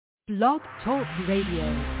Blog Talk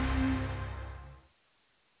Radio.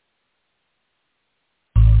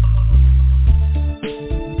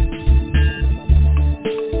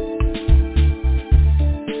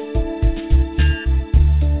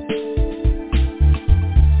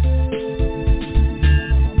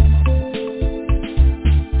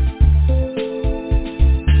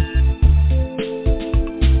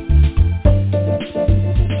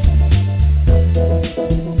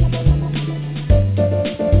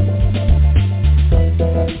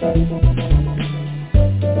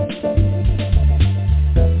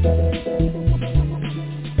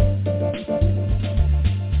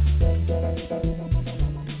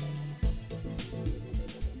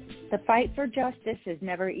 The fight for justice is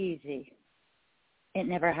never easy. It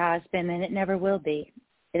never has been, and it never will be.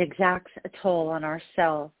 It exacts a toll on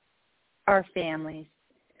ourselves, our families,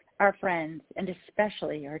 our friends, and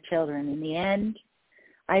especially our children. In the end,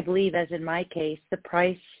 I believe, as in my case, the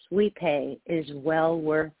price we pay is well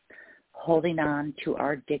worth holding on to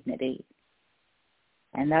our dignity.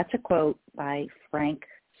 And that's a quote by Frank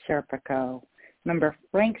Serpico. Remember,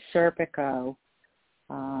 Frank Serpico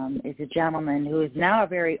is a gentleman who is now a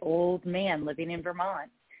very old man living in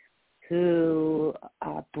Vermont who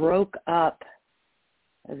broke up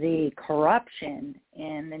the corruption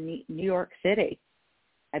in the New York City.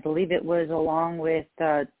 I believe it was along with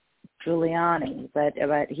Giuliani, but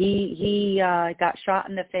he got shot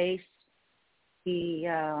in the face. He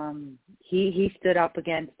stood up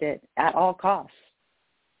against it at all costs.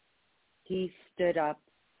 He stood up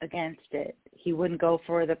against it. He wouldn't go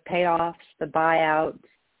for the payoffs, the buyouts,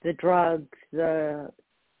 the drugs, the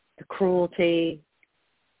cruelty,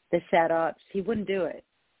 the setups. He wouldn't do it.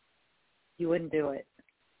 He wouldn't do it.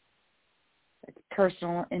 It's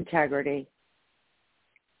personal integrity.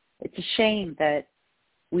 It's a shame that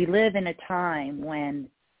we live in a time when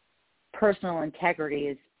personal integrity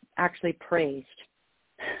is actually praised.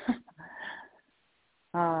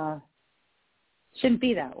 Shouldn't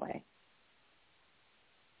be that way.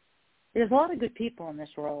 There's a lot of good people in this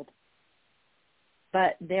world,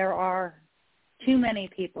 but there are too many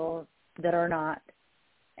people that are not,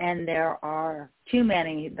 and there are too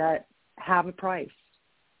many that have a price.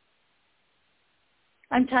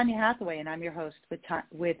 I'm Tanya Hathaway, and I'm your host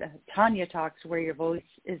with Tanya Talks, where your voice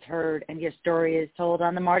is heard and your story is told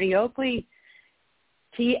on the Marty Oakley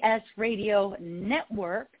TS Radio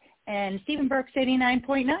Network and Stephen Burke's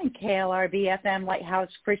 89.9 KLRB FM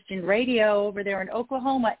Lighthouse Christian Radio over there in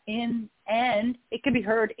Oklahoma, and it can be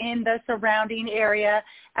heard in the surrounding area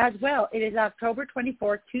as well. It is October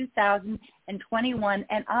 24, 2021,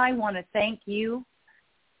 and I want to thank you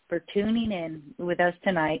for tuning in with us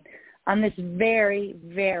tonight on this very,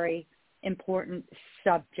 very important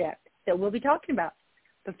subject that we'll be talking about.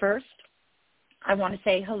 But first, I want to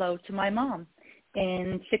say hello to my mom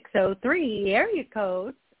in 603 area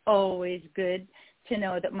code. Always good to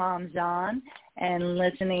know that Mom's on and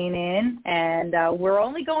listening in. And we're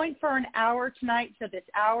only going for an hour tonight, so this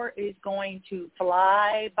hour is going to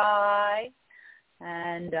fly by.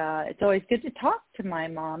 And it's always good to talk to my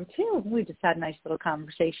mom, too. We just had a nice little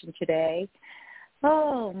conversation today.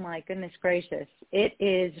 Oh, my goodness gracious. It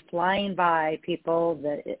is flying by, people.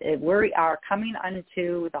 We are coming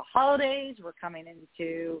into the holidays. We're coming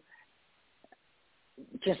into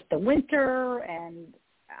just the winter, and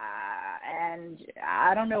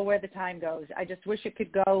I don't know where the time goes. I just wish it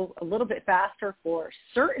could go a little bit faster for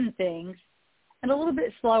certain things and a little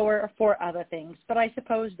bit slower for other things. But I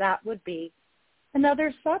suppose that would be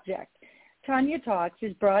another subject. Tanya Talks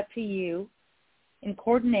is brought to you in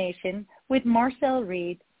coordination with Marcel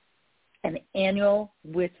Reed and the annual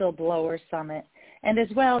Whistleblower Summit, and as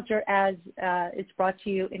well as it's brought to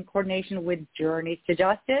you in coordination with Journeys to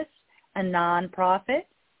Justice, a nonprofit.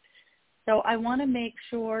 So I want to make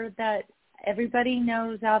sure that everybody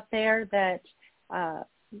knows out there that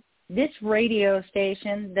this radio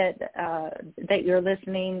station that you're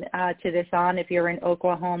listening to this on, if you're in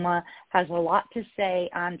Oklahoma, has a lot to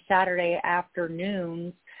say on Saturday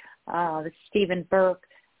afternoons. Stephen Burke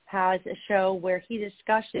has a show where he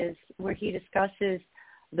discusses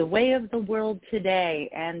the way of the world today,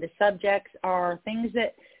 and the subjects are things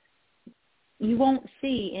that you won't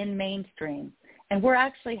see in mainstream. And we're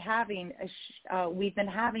actually having we've been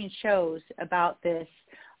having shows about this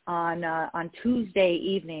on Tuesday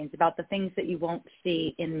evenings, about the things that you won't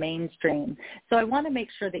see in mainstream. So I want to make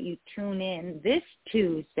sure that you tune in this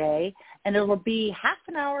Tuesday, and it will be half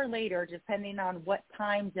an hour later, depending on what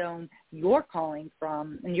time zone you're calling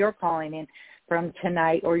from, and you're calling in from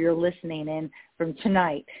tonight, or you're listening in from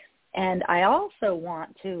tonight. And I also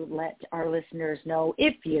want to let our listeners know,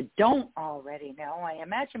 if you don't already know, I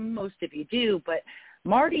imagine most of you do, but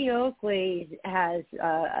Marty Oakley has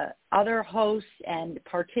other hosts and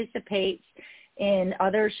participates in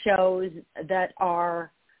other shows that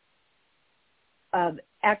are of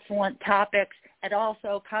excellent topics and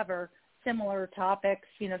also cover similar topics.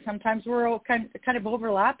 You know, sometimes we're all kind of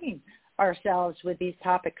overlapping ourselves with these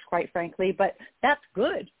topics, quite frankly, but that's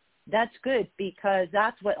good. That's good because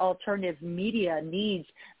that's what alternative media needs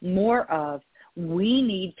more of. We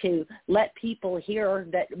need to let people hear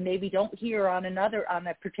that maybe don't hear on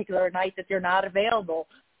a particular night that they're not available.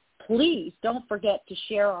 Please don't forget to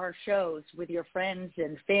share our shows with your friends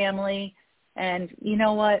and family. And you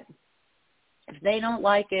know what? If they don't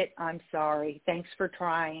like it, I'm sorry. Thanks for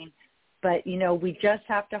trying. But, you know, we just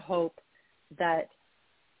have to hope that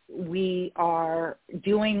we are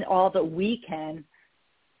doing all that we can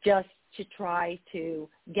just to try to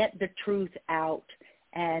get the truth out.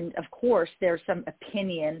 And, of course, there's some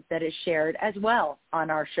opinion that is shared as well on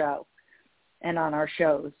our show and on our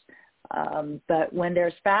shows. But when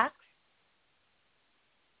there's facts,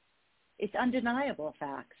 it's undeniable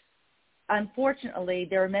facts. Unfortunately,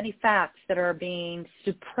 there are many facts that are being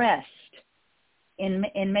suppressed in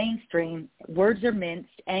mainstream. Words are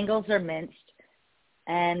minced, angles are minced,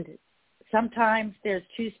 and sometimes there's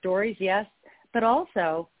two stories, yes, but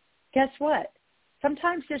also, guess what?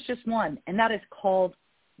 Sometimes there's just one, and that is called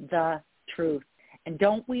the truth. And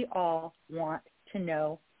don't we all want to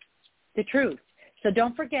know the truth? So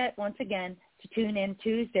don't forget, once again, to tune in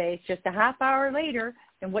Tuesdays, just a half hour later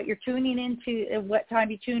than what you're tuning into, what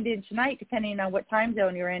time you tuned in tonight, depending on what time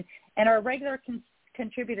zone you're in. And our regular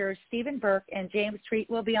contributors, Stephen Burke and James Treat,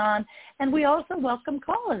 will be on. And we also welcome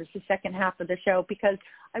callers the second half of the show because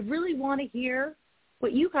I really want to hear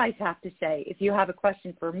what you guys have to say. If you have a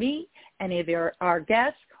question for me, any of our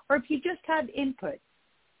guests, or if you just had input.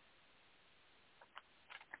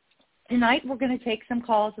 Tonight, we're going to take some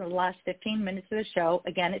calls in the last 15 minutes of the show.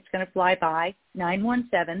 Again, it's going to fly by,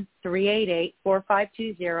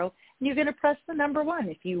 917-388-4520. And you're going to press the number 1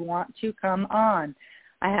 if you want to come on.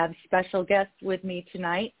 I have special guests with me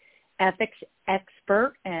tonight, ethics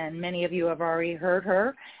expert, and many of you have already heard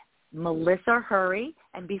her, Malissa Hurry.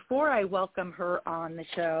 And before I welcome her on the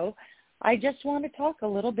show, I just want to talk a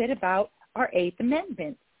little bit about our Eighth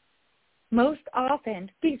Amendment. Most often,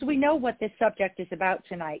 because we know what this subject is about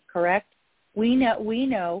tonight, correct? We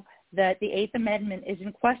know that the Eighth Amendment is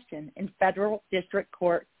in question in federal district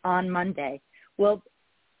court on Monday. Well,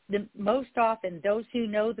 most often, those who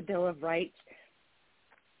know the Bill of Rights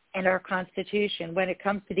and our Constitution, when it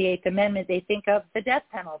comes to the Eighth Amendment, they think of the death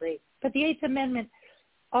penalty. But the Eighth Amendment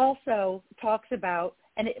also talks about,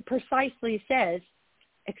 and it precisely says,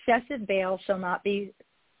 excessive bail shall not be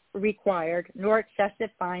required, nor excessive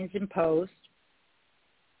fines imposed,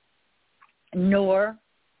 nor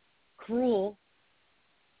cruel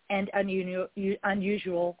and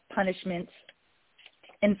unusual punishments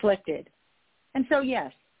inflicted. And so,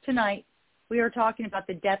 yes, tonight we are talking about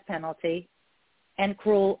the death penalty and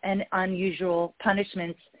cruel and unusual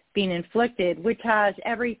punishments being inflicted, which has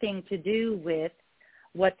everything to do with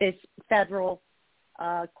what this federal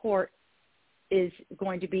court is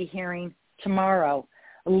going to be hearing tomorrow.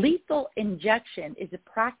 Lethal injection is a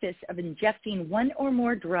practice of injecting one or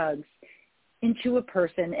more drugs into a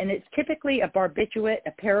person, and it's typically a barbiturate,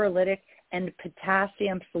 a paralytic, and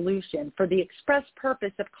potassium solution for the express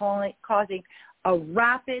purpose of causing a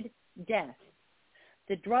rapid death.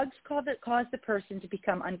 The drugs cause the person to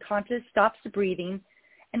become unconscious, stops the breathing,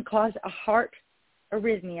 and cause a heart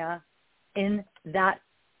arrhythmia in that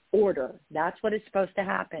order. That's what is supposed to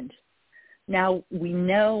happen. Now, we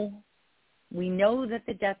know that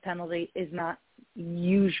the death penalty is not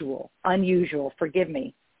unusual, forgive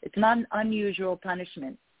me. It's not an unusual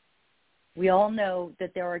punishment. We all know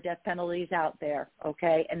that there are death penalties out there,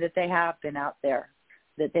 okay, and that they have been out there,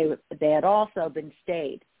 that they had also been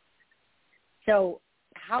stayed. So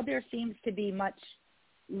how there seems to be much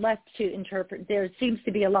left to interpret, there seems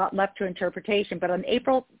to be a lot left to interpretation, but on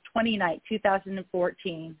April 29,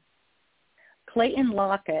 2014, Clayton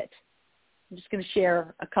Lockett, I'm just going to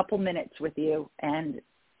share a couple minutes with you, and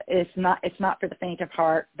it's not for the faint of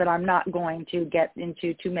heart, but I'm not going to get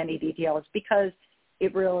into too many details because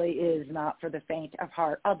it really is not for the faint of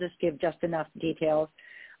heart. I'll just give just enough details.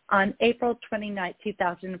 On April 29,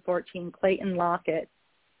 2014, Clayton Lockett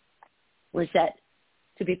was set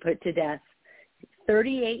to be put to death.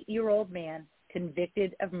 38-year-old man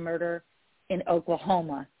convicted of murder in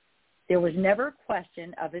Oklahoma. There was never a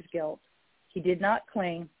question of his guilt. He did not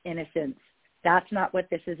claim innocence. That's not what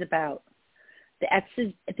this is about.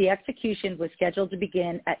 The execution was scheduled to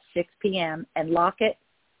begin at 6 p.m., and Lockett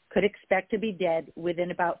could expect to be dead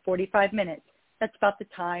within about 45 minutes That's about the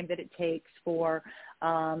time that it takes for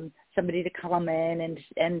somebody to come in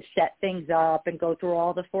and set things up and go through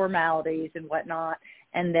all the formalities and whatnot,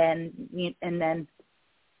 and then the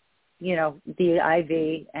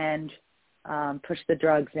IV and push the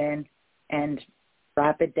drugs in and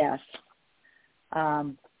rapid death.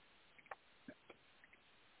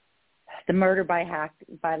 The murder by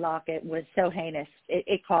Lockett was so heinous.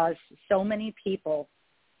 It caused so many people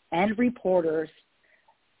and reporters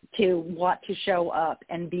to want to show up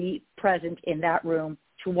and be present in that room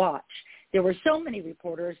to watch. There were so many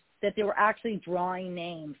reporters that they were actually drawing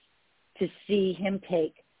names to see him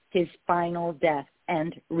take his final death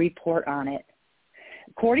and report on it.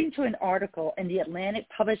 According to an article in The Atlantic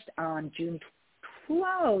published on June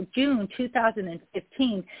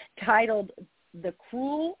 2015, titled "The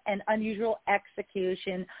Cruel and Unusual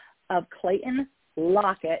Execution of Clayton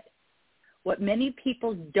Lockett," what many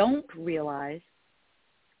people don't realize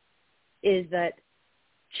is that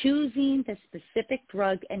choosing the specific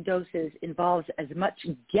drug and doses involves as much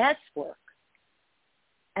guesswork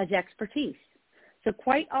as expertise. So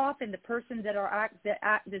quite often the person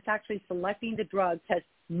that's actually selecting the drugs has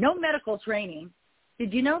no medical training.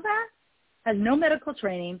 Did you know that? Has no medical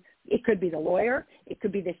training. It could be the lawyer, it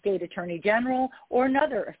could be the state attorney general, or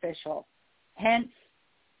another official. Hence,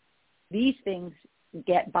 these things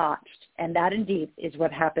get botched, and that indeed is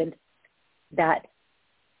what happened that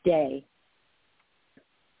day.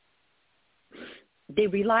 They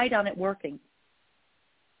relied on it working.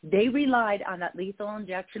 They relied on that lethal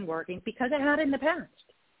injection working because it had in the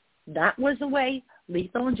past. That was the way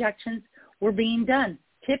lethal injections were being done.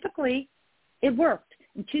 Typically, it worked.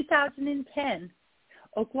 In 2010,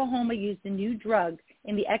 Oklahoma used a new drug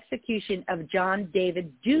in the execution of John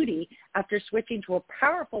David Duty after switching to a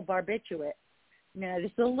powerful barbiturate. Now,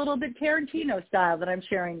 this is a little bit Tarantino style that I'm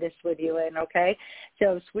sharing this with you in, okay?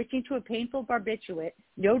 So switching to a painful barbiturate,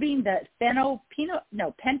 noting that pentobarbital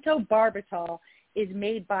is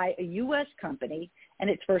made by a U.S. company, and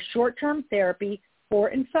it's for short-term therapy for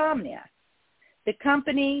insomnia. The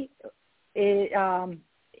company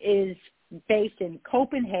is based in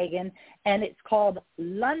Copenhagen, and it's called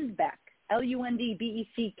Lundbeck,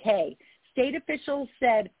 Lundbeck. State officials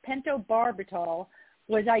said pentobarbital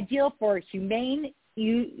was ideal for humane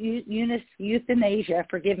euthanasia,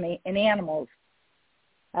 in animals.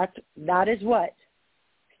 That is what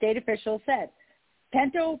state officials said.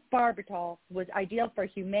 Pentobarbital was ideal for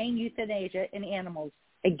humane euthanasia in animals.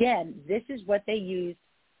 Again, this is what they used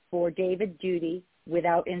for David Duty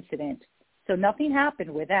without incident. So nothing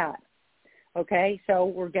happened with that. Okay, so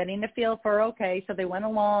we're getting the feel for, okay, so they went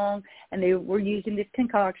along and they were using this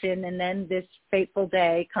concoction, and then this fateful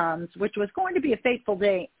day comes, which was going to be a fateful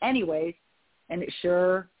day anyways, and it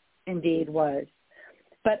sure indeed was.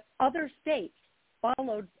 But other states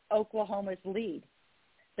followed Oklahoma's lead.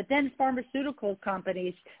 But then pharmaceutical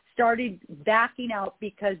companies started backing out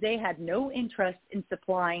because they had no interest in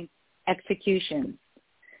supplying executions.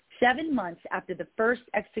 7 months after the first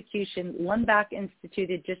execution, Lundbeck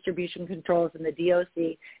instituted distribution controls, and the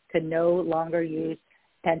DOC could no longer use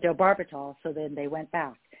pentobarbital. So then they went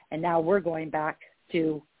back. And now we're going back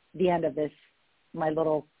to the end of this, my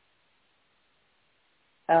little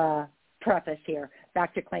preface here,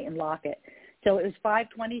 back to Clayton Lockett. So it was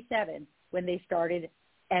 5/27 when they started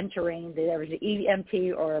entering. There was an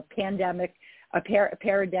EMT or a parademic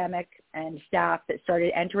and staff that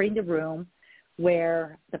started entering the room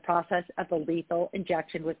where the process of the lethal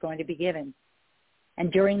injection was going to be given. And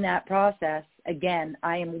during that process, again,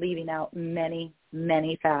 I am leaving out many,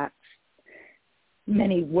 many facts,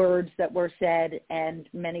 many words that were said, and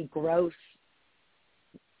many gross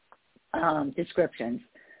descriptions.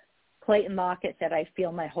 Clayton Lockett said, "I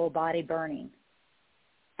feel my whole body burning."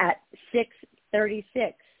 At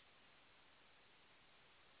 6:36,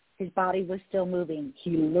 his body was still moving.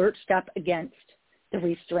 He lurched up against the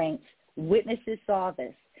restraints. Witnesses saw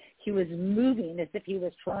this. He was moving as if he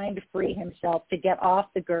was trying to free himself to get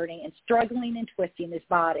off the gurney and struggling and twisting his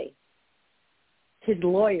body. His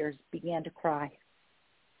lawyers began to cry.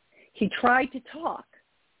 He tried to talk,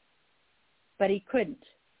 but he couldn't.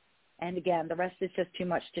 And again, the rest is just too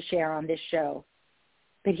much to share on this show.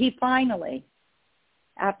 But he finally,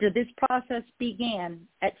 after this process began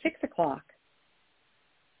at 6 o'clock,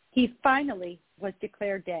 he finally was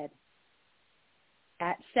declared dead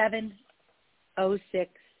at 7:06.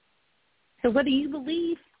 So whether you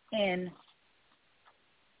believe in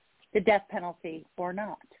the death penalty or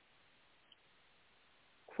not,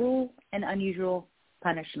 cruel and unusual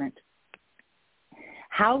punishment.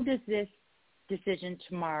 How does this decision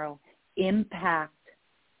tomorrow impact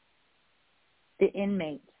the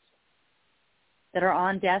inmates that are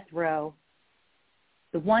on death row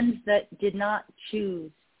the ones that did not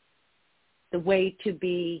choose the way to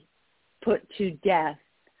be put to death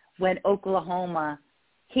when Oklahoma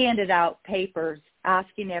handed out papers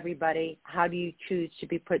asking everybody, how do you choose to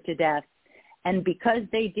be put to death? And because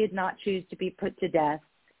they did not choose to be put to death,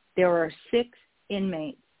 there are 6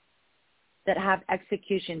 inmates that have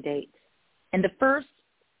execution dates. And the first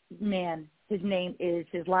man, his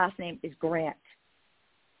last name is Grant.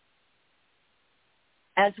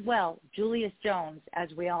 As well, Julius Jones, as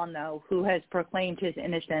we all know, who has proclaimed his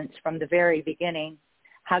innocence from the very beginning,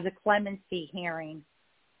 has a clemency hearing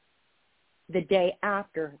the day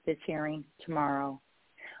after this hearing tomorrow.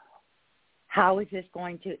 How is this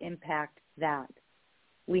going to impact that?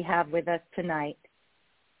 We have with us tonight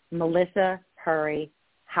Malissa Hurry.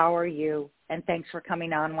 How are you? And thanks for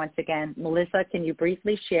coming on once again. Malissa, can you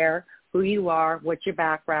briefly share who you are, what your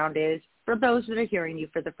background is, for those that are hearing you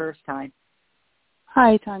for the first time?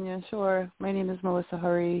 Hi, Tanya. Sure. My name is Malissa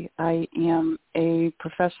Hurry. I am a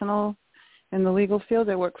professional in the legal field.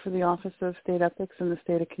 I work for the Office of State Ethics in the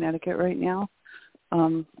state of Connecticut right now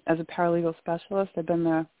as a paralegal specialist. I've been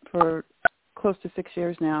there for close to 6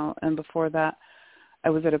 years now, and before that, I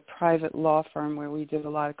was at a private law firm where we did a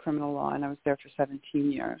lot of criminal law, and I was there for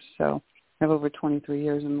 17 years. So I have over 23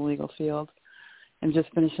 years in the legal field. I'm just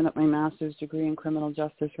finishing up my master's degree in criminal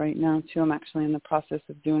justice right now, too. I'm actually in the process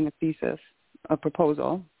of doing a thesis, a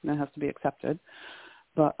proposal that has to be accepted.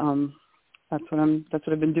 But that's what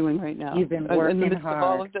I've been doing right now. You've been working in the midst hard. of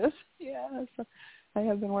all of this. Yes, I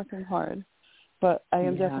have been working hard. But I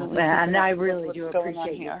am definitely. And I really do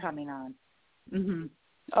appreciate you coming on. Mm-hmm.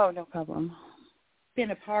 Oh, no problem.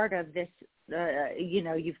 Been a part of this.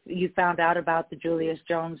 You found out about the Julius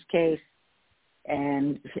Jones case,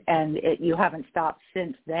 and you haven't stopped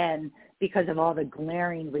since then because of all the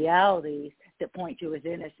glaring realities that point to his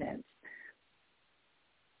innocence.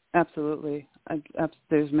 Absolutely.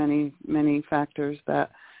 There's many factors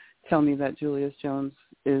that tell me that Julius Jones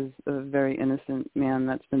is a very innocent man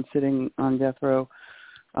that's been sitting on death row.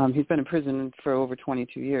 He's been in prison for over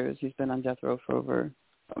 22 years. He's been on death row for over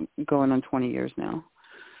going on 20 years now.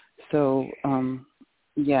 So,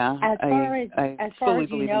 yeah, as far as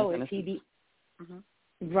you know, is he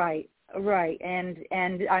right, and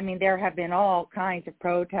I mean, there have been all kinds of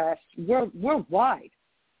protests worldwide,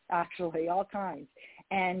 actually, all kinds.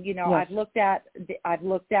 And yes. I've looked at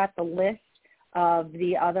the list of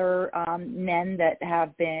the other men that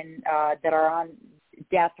have been that are on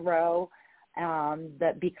death row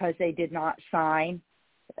that because they did not sign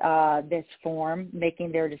this form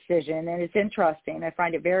making their decision. And it's interesting. I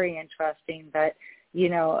find it very interesting that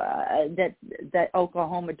that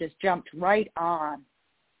Oklahoma just jumped right on.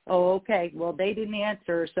 Oh, okay. Well, they didn't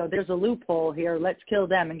answer, so there's a loophole here. Let's kill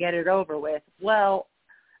them and get it over with. Well,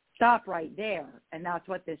 stop right there, and that's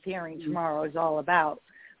what this hearing tomorrow is all about.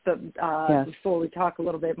 But yes. Before we talk a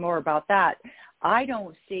little bit more about that, I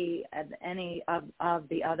don't see any of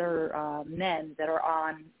the other men that are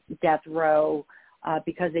on death row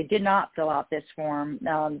because they did not fill out this form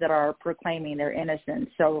that are proclaiming their innocence.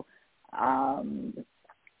 So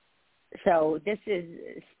this is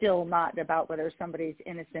still not about whether somebody's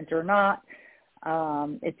innocent or not.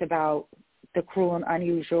 It's about the cruel and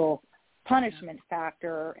unusual punishment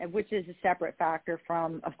factor, which is a separate factor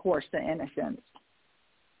from, of course, the innocence.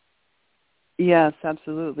 Yes,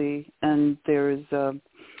 absolutely. And there's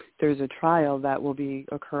a trial that will be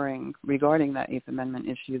occurring regarding that Eighth Amendment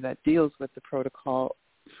issue that deals with the protocol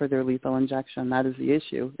for their lethal injection. That is the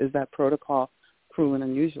issue. Is that protocol cruel and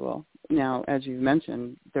unusual? Now, as you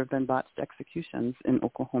mentioned, there have been botched executions in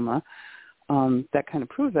Oklahoma that kind of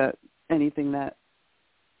prove that anything that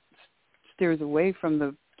steers away from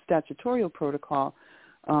the statutory protocol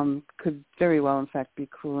could very well, in fact, be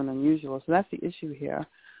cruel and unusual. So that's the issue here.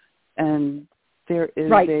 And there is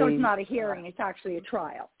so it's not a hearing, it's actually a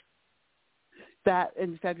trial. That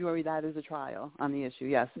in February, that is a trial on the issue,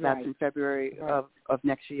 yes. That's right. In February of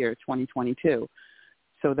next year, 2022.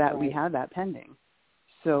 So that we have that pending.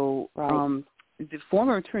 So the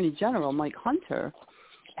former Attorney General, Mike Hunter,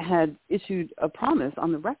 had issued a promise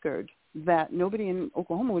on the record that nobody in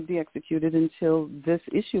Oklahoma would be executed until this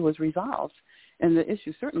issue was resolved. And the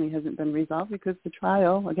issue certainly hasn't been resolved because the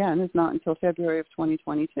trial, again, is not until February of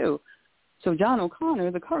 2022. So John O'Connor,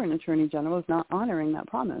 the current Attorney General, is not honoring that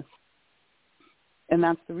promise. And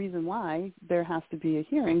that's the reason why there has to be a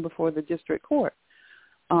hearing before the district court.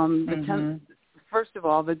 First of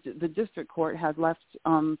all, the district court has left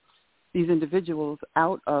these individuals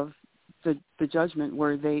out of the judgment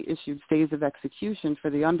where they issued stays of execution for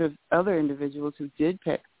the other individuals who did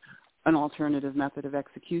pick an alternative method of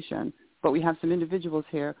execution. But we have some individuals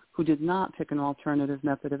here who did not pick an alternative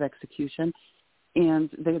method of execution, and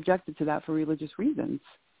they objected to that for religious reasons.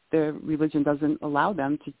 Their religion doesn't allow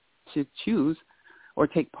them to choose or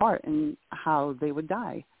take part in how they would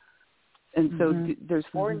die. And so there's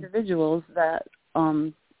 4 individuals that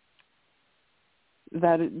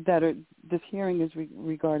this hearing is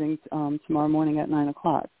regarding tomorrow morning at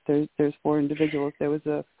 9:00. There's 4 individuals. There was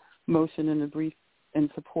a motion and a brief in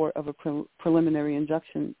support of a preliminary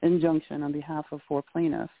injunction on behalf of 4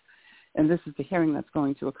 plaintiffs. And this is the hearing that's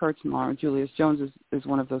going to occur tomorrow. Julius Jones is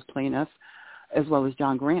one of those plaintiffs, as well as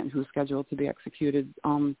John Grant, who's scheduled to be executed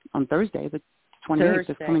on Thursday, the 28th,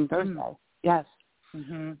 this coming Thursday. Yes.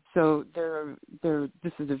 So there's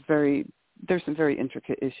some very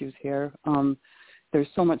intricate issues here. There's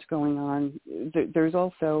so much going on. There's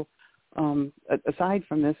also, aside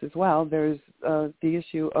from this as well, there's the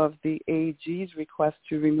issue of the AG's request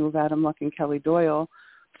to remove Adam Luck and Kelly Doyle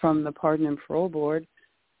from the Pardon and Parole Board.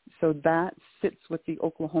 So that sits with the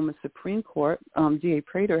Oklahoma Supreme Court. D.A.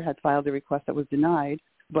 Prater had filed a request that was denied,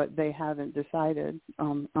 but they haven't decided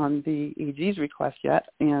on the AG's request yet.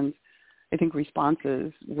 And I think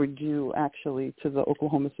responses were due actually to the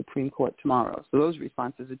Oklahoma Supreme Court tomorrow. So those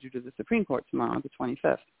responses are due to the Supreme Court tomorrow, the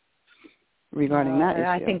 25th, regarding that issue.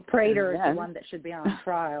 I think Prater is the one that should be on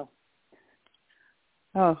trial.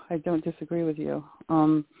 Oh, I don't disagree with you.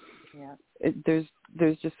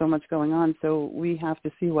 There's just so much going on. So we have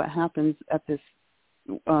to see what happens at this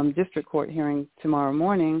district court hearing tomorrow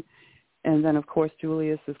morning. And then, of course,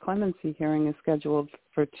 Julius's clemency hearing is scheduled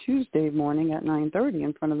for Tuesday morning at 9:30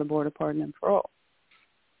 in front of the Board of Pardon and Parole.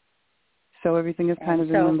 So everything is kind of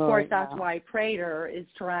in limbo. So, of course, right that's now. Why Prater is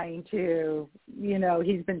trying to,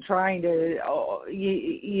 he's been trying to,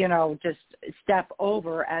 just step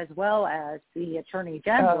over, as well as the Attorney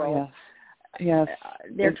General. Oh, yes.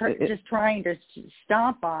 They're just trying to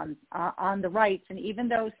stomp on the rights, and even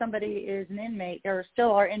though somebody is an inmate, there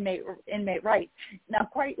still are inmate rights. Now,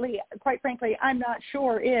 quite frankly, I'm not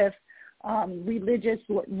sure if religious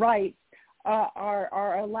rights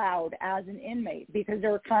are allowed as an inmate, because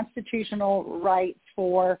there are constitutional rights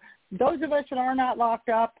for those of us that are not locked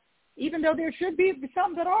up. Even though there should be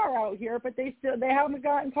some that are out here, but they haven't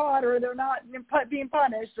gotten caught, or they're not being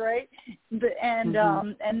punished, right? And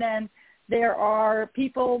then there are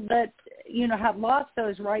people that, have lost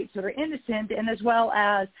those rights that are innocent, and as well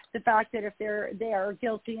as the fact that if they are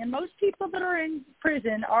guilty, and most people that are in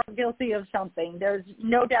prison are guilty of something. There's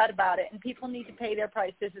no doubt about it, and people need to pay their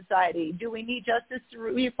price to society. Do we need justice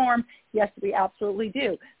reform? Yes, we absolutely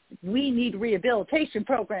do. We need rehabilitation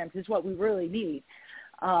programs is what we really need,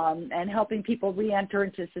 and helping people reenter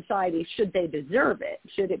into society should they deserve it,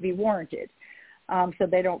 should it be warranted, so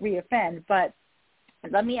they don't reoffend. But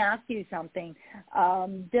let me ask you something. How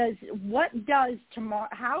does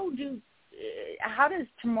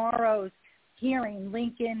tomorrow's hearing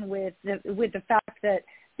link in with the fact that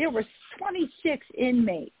there were 26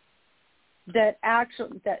 inmates that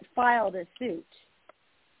filed a suit?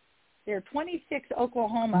 There are 26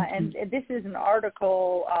 Oklahoma, and this is an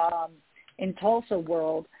article in Tulsa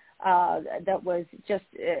World that was just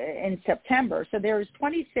in September. So there's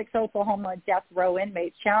 26 Oklahoma death row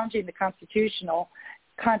inmates challenging the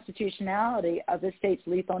constitutionality of the state's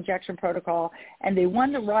lethal injection protocol, and they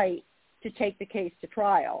won the right to take the case to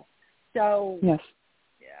trial. So yes,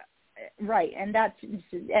 right, and that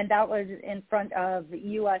was in front of the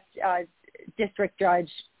U.S. District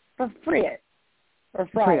Judge Friett. Or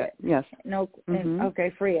Friett. Yes. No.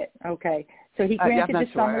 Okay, Friett. Okay. So he granted the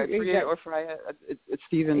summary. Friett or Friett. It's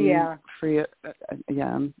Stephen. Yeah. Friett.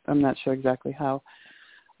 I'm not sure exactly how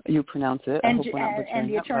you pronounce it. And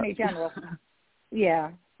the Attorney General.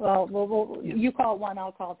 Yeah. Well, you call one,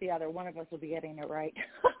 I'll call it the other. One of us will be getting it right.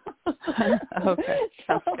 Okay.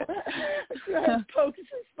 Sounds good.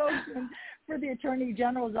 Spokesman for the Attorney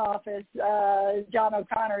General's office, John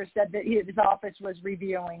O'Connor, said that his office was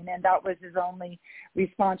reviewing, and that was his only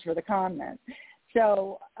response for the comment.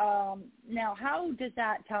 So now, how does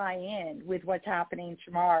that tie in with what's happening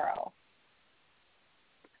tomorrow?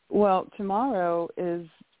 Well, tomorrow is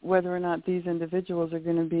whether or not these individuals are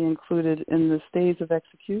going to be included in the stays of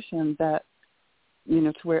execution that,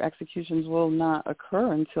 to where executions will not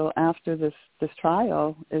occur until after this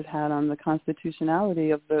trial is had on the constitutionality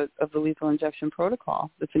of the lethal injection protocol.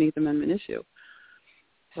 It's an Eighth Amendment issue.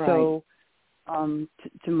 Right. So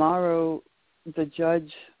tomorrow the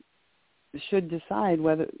judge should decide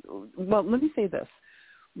whether, well, let me say this.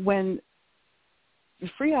 When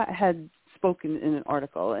Friett had spoken in an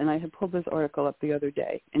article, and I had pulled this article up the other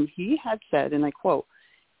day, and he had said, and I quote,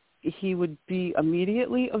 he would be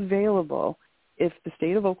immediately available if the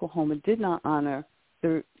state of Oklahoma did not honor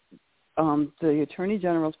the Attorney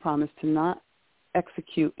General's promise to not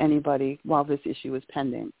execute anybody while this issue is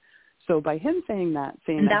pending. So by him saying that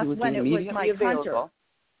he would be immediately available.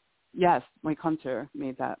 Yes, Mike Hunter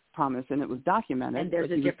made that promise, and it was documented. And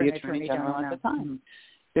there's a different Attorney General at the time.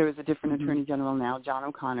 There is a different Attorney General now, John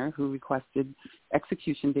O'Connor, who requested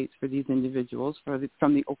execution dates for these individuals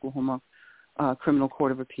from the Oklahoma Criminal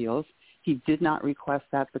Court of Appeals. He did not request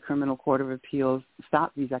that the Criminal Court of Appeals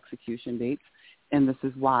stop these execution dates, and this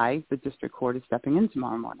is why the district court is stepping in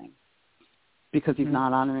tomorrow morning, because he's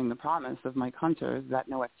not honoring the promise of Mike Hunter that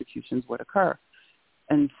no executions would occur.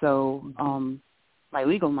 And so my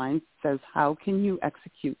legal mind says, how can you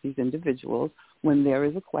execute these individuals when there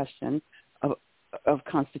is a question of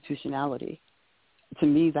constitutionality? To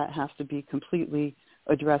me, that has to be completely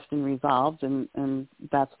addressed and resolved, and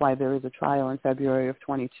that's why there is a trial in February of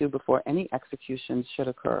 22 before any executions should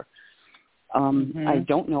occur. I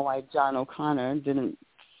don't know why John O'Connor didn't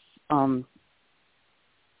adhere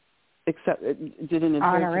to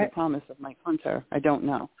the promise of Mike Hunter. I don't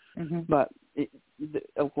know. But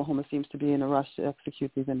Oklahoma seems to be in a rush to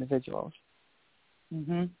execute these individuals.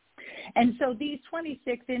 And so these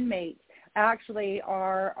 26 inmates actually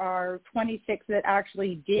are 26 that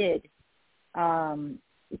actually did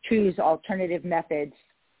choose alternative methods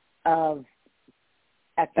of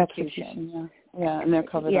execution. Yeah, and they're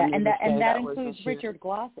covered. Yeah, and that includes Richard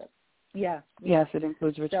Glossop. Yeah. Yes, it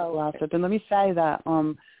includes Richard Glossop. And let me say that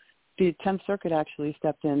the 10th Circuit actually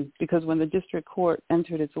stepped in, because when the district court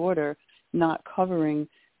entered its order not covering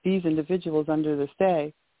these individuals under the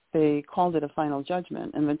stay, they called it a final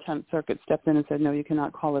judgment, and the 10th Circuit stepped in and said, no, you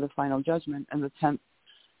cannot call it a final judgment, and that's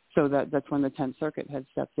when the 10th Circuit had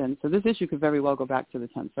stepped in. So this issue could very well go back to the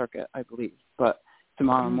 10th Circuit, I believe, but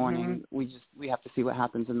tomorrow morning we have to see what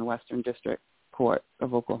happens in the Western District Court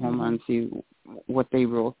of Oklahoma and see what they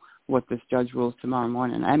rule, what this judge rules tomorrow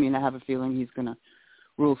morning. I mean, I have a feeling he's going to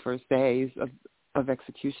rule for stays of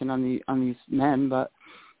execution on these men, but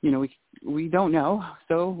we don't know,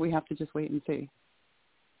 so we have to just wait and see.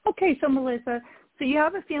 Okay, so Melissa, so you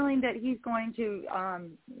have a feeling that he's going to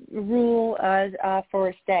rule for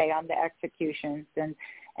a stay on the executions, and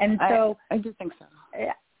so I do think so.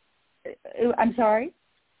 I'm sorry?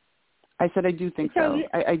 I said I do think so.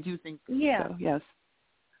 I do think so, yes.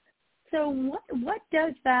 So what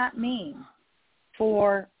does that mean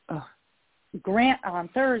for Grant on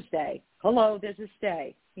Thursday? Hello, there's a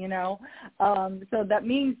stay, So that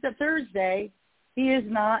means that Thursday he is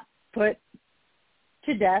not put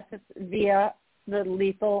to death via the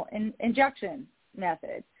lethal injection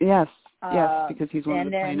method. Yes, because he's one of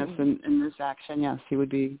the plaintiffs in this action. Yes, he would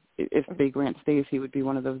be, if they grant stays, he would be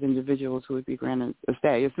one of those individuals who would be granted a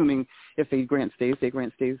stay, assuming if they grant stays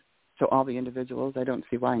to all the individuals. I don't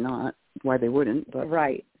see why they wouldn't. But.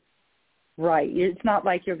 Right. It's not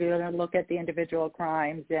like you're going to look at the individual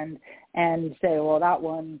crimes and say, well, that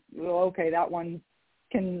one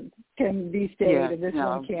can be stayed and this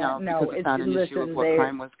one can't. No, it's not an issue of what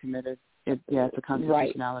crime was committed. It's a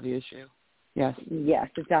constitutionality issue. Yes. Yes,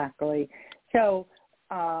 exactly. So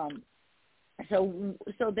then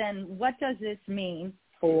what does this mean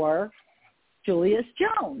for Julius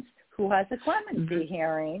Jones, who has a clemency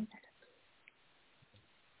hearing?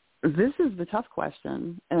 This is the tough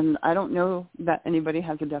question, and I don't know that anybody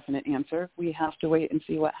has a definite answer. We have to wait and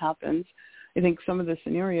see what happens. I think some of the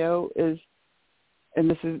scenario is,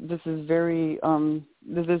 and these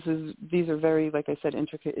are very, like I said,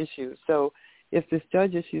 intricate issues. So if this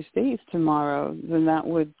judge issues stays tomorrow, then that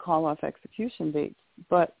would call off execution dates.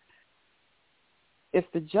 But if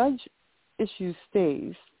the judge issues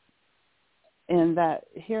stays and that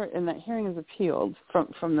hearing is appealed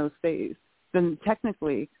from those stays, then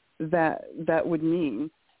technically that would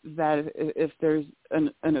mean that if there's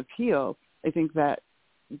an appeal, I think that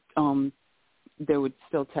there would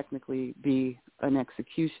still technically be an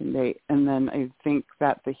execution date, and then I think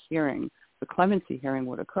that the clemency hearing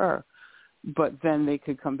would occur, but then they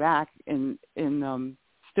could come back and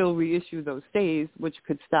still reissue those stays, which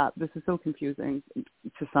could stop. This is so confusing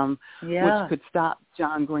to some. Which could stop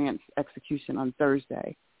John Grant's execution on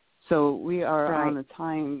Thursday. So we are on a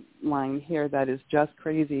timeline here that is just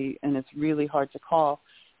crazy, and it's really hard to call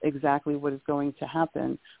exactly what is going to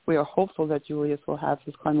happen. We are hopeful that Julius will have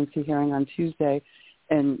his clemency hearing on Tuesday,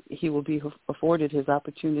 and he will be afforded his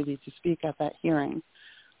opportunity to speak at that hearing.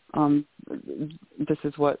 This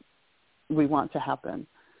is what we want to happen.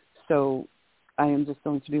 So I am just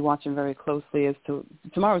going to be watching very closely as to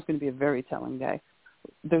tomorrow is going to be a very telling day.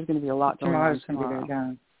 There's going to be a lot going on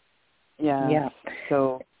tomorrow. Yeah.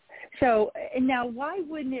 So now why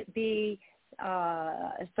wouldn't it be,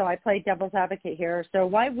 so I play devil's advocate here, so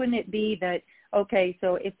why wouldn't it be that, okay,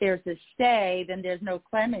 so if there's a stay, then there's no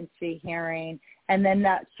clemency hearing, and then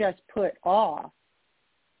that's just put off.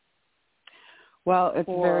 Well,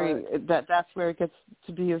 that's where it gets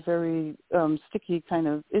to be a very sticky kind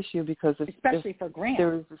of issue, because especially for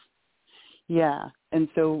grants. And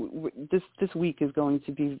so this week is going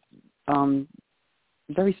to be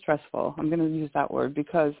very stressful. I'm going to use that word,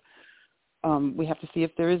 because we have to see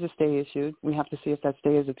if there is a stay issued. We have to see if that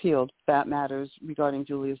stay is appealed. That matters regarding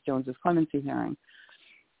Julius Jones's clemency hearing.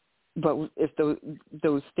 But if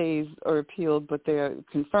those stays are appealed, but they are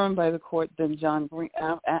confirmed by the court, then John Grant,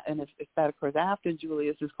 and if that occurs after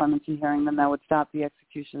Julius's clemency hearing, then that would stop the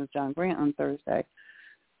execution of John Grant on Thursday.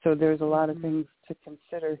 So there's a lot of things to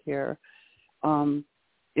consider here.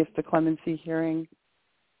 If the clemency hearing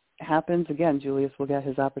happens, again, Julius will get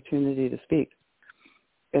his opportunity to speak.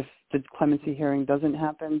 If the clemency hearing doesn't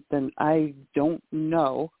happen, then I don't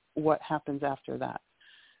know what happens after that.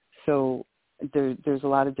 So there's a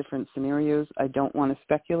lot of different scenarios. I don't want to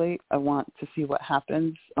speculate. I want to see what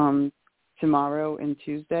happens tomorrow and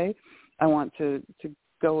Tuesday. I want to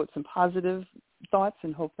go with some positive thoughts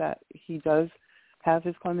and hope that he does have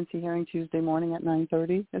his clemency hearing Tuesday morning at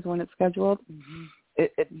 9:30 is when it's scheduled.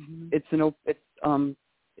 Mm-hmm.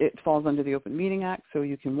 It falls under the Open Meeting Act, so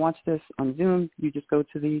you can watch this on Zoom. You just go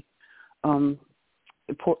to the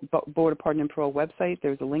Board of Pardon and Parole website.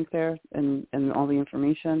 There's a link there and all the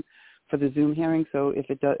information for the Zoom hearing. So if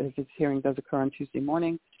his hearing does occur on Tuesday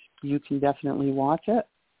morning, you can definitely watch it.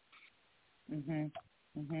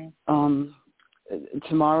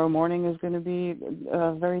 Tomorrow morning is going to be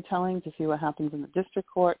very telling to see what happens in the district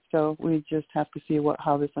court. So we just have to see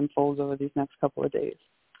how this unfolds over these next couple of days.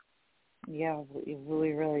 Yeah, we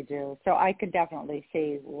really do. So I could definitely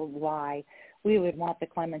see why we would want the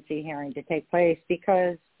clemency hearing to take place,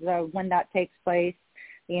 because when that takes place,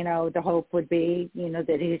 the hope would be,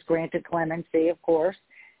 that he's granted clemency, of course,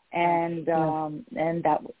 and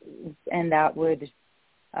that would,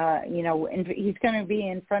 and he's going to be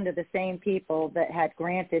in front of the same people that had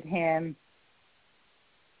granted him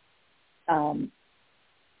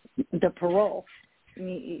the parole.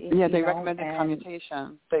 They recommended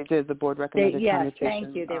commutation. They did. The board recommended commutation. Yes,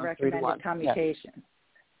 thank you. They recommended commutation.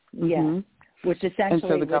 Yes. Mm-hmm. Which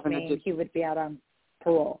essentially would mean he would be out on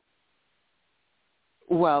parole.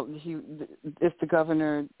 Well, if the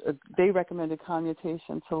governor, they recommended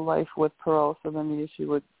commutation to life with parole, so then the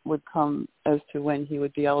issue would come as to when he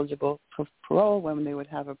would be eligible for parole, when they would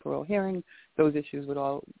have a parole hearing. Those issues would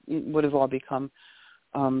have all become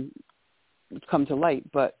come to light,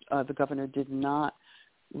 but the governor did not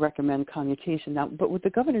recommend commutation. Now, but what the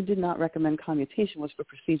governor did not recommend commutation was for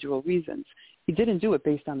procedural reasons. He didn't do it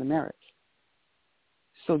based on the merits.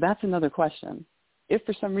 So that's another question. If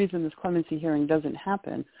for some reason this clemency hearing doesn't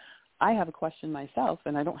happen, I have a question myself,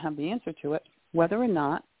 and I don't have the answer to it, whether or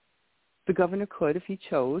not the governor could, if he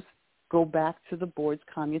chose, go back to the board's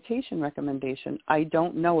commutation recommendation. I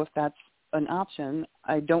don't know if that's an option.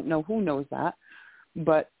 I don't know who knows that.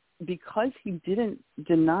 But because he didn't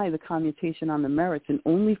deny the commutation on the merits and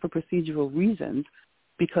only for procedural reasons,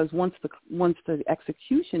 because once the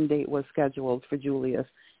execution date was scheduled for Julius,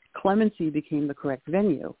 clemency became the correct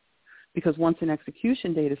venue. Because once an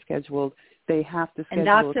execution date is scheduled, they have to schedule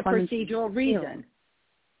a clemency. And that's a procedural reason.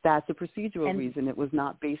 That's a procedural reason. It was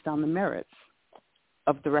not based on the merits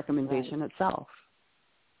of the recommendation itself.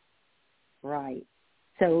 Right.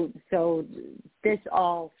 So this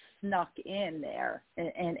all snuck in there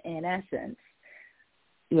in essence.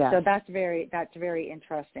 Yeah. So that's very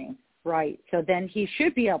interesting. Right. So then he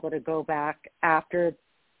should be able to go back after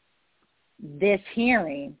this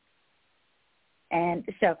hearing. And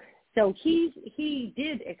so he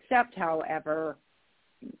did accept, however,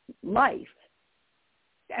 life.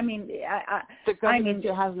 I mean, the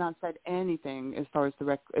governor has not said anything as far as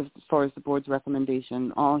the board's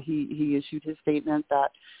recommendation. He issued his statement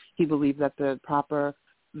that he believed that the proper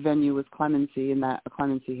venue was clemency and that a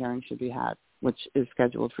clemency hearing should be had, which is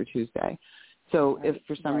scheduled for Tuesday. So if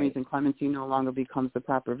for some reason clemency no longer becomes the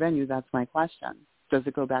proper venue, that's my question. Does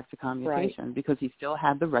it go back to commutation? Right. Because he still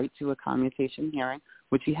had the right to a commutation hearing,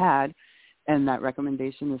 which he had, and that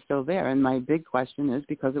recommendation is still there. And my big question is,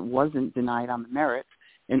 because it wasn't denied on the merits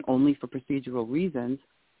and only for procedural reasons,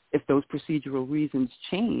 if those procedural reasons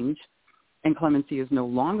change and clemency is no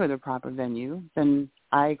longer the proper venue, then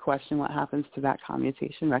I question what happens to that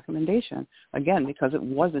commutation recommendation. Again, because it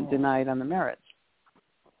wasn't denied on the merits.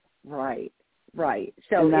 Right.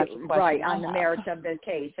 So on the merits of the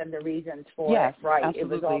case and the reasons for it. Right. Absolutely. It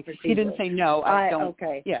was all procedural. He didn't say no. I don't.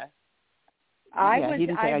 Okay. Yeah. I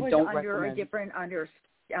was under a different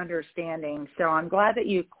understanding, so I'm glad that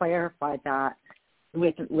you clarified that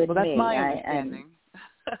with me. Well, that's my understanding.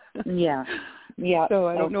 Yeah. Yeah. So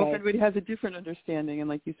I don't know if everybody has a different understanding. And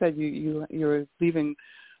like you said, you're leaving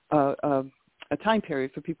a time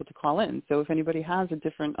period for people to call in. So if anybody has a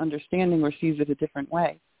different understanding or sees it a different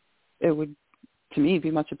way, it would, to me, be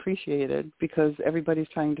much appreciated, because everybody's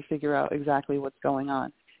trying to figure out exactly what's going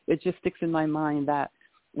on. It just sticks in my mind that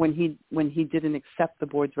when he didn't accept the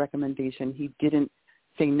board's recommendation, he didn't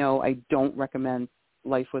say, no, I don't recommend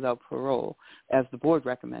life without parole, as the board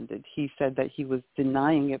recommended. He said that he was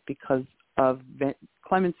denying it because of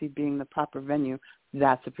clemency being the proper venue.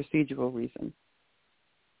 That's a procedural reason.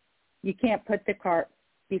 You can't put the cart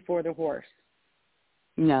before the horse.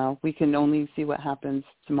 No, we can only see what happens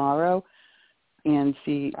tomorrow and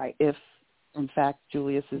see if, in fact,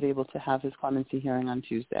 Julius is able to have his clemency hearing on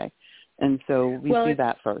Tuesday. And so we see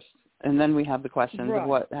that first. And then we have the questions of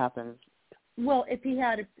what happens. Well, if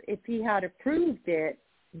he had approved it,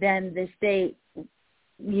 then the state,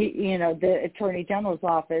 the Attorney General's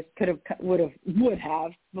office would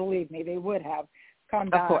have, believe me, they would have come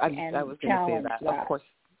back and I was going to say that. Of course,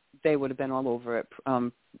 they would have been all over it.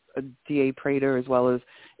 DA Prater as well as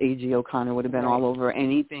AG O'Connor would have been all over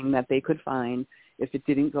anything that they could find if it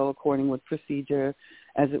didn't go according with procedure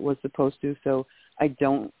as it was supposed to. So I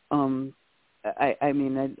don't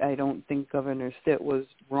I don't think Governor Stitt was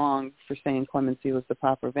wrong for saying clemency was the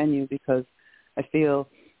proper venue, because I feel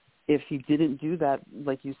if he didn't do that,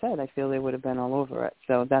 like you said, I feel they would have been all over it.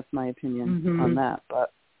 So that's my opinion on that.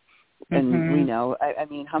 But and we know, I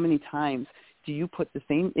mean, how many times do you put the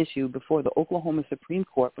same issue before the Oklahoma Supreme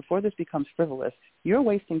Court before this becomes frivolous? You're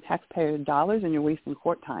wasting taxpayer dollars and you're wasting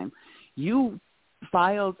court time. You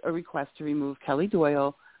filed a request to remove Kelly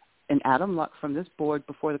Doyle and Adam Luck from this board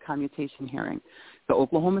before the commutation hearing. The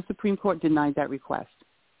Oklahoma Supreme Court denied that request.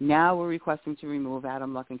 Now we're requesting to remove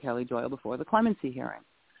Adam Luck and Kelly Doyle before the clemency hearing.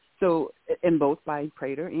 So, and both by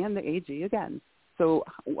Prater and the AG again. So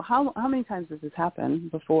how many times does this happen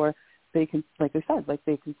before they can, like I said,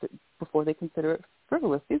 before they consider it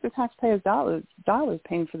frivolous? These are taxpayers' dollars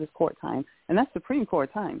paying for this court time, and that's Supreme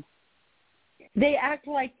Court time. They act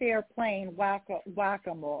like they're playing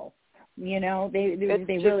whack-a-mole. They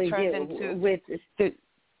really do.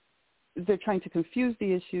 They're trying to confuse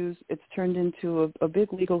the issues. It's turned into a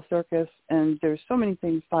big legal circus, and there's so many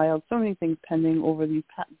things filed, so many things pending over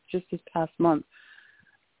just this past month,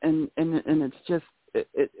 and it's just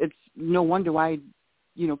it's no wonder why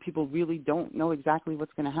people really don't know exactly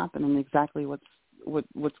what's going to happen and exactly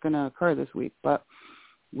what's going to occur this week. But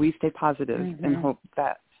we stay positive and hope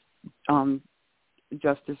that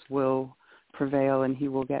justice will prevail and he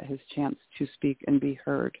will get his chance to speak and be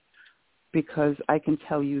heard. Because I can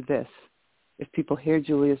tell you this, if people hear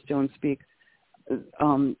Julius Jones speak,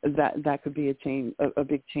 that could be a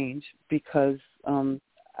big change, because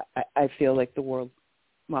I feel like the world,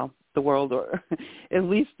 or at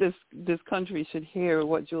least this country should hear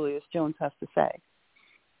what Julius Jones has to say.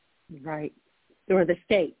 Right. Or the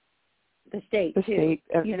state. The state, too.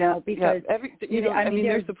 Because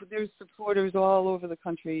there's supporters all over the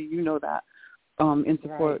country, that, in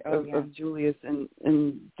support of Julius,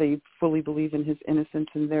 and they fully believe in his innocence,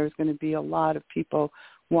 and there's going to be a lot of people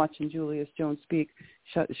watching Julius Jones speak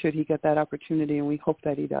should he get that opportunity, and we hope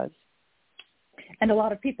that he does. And a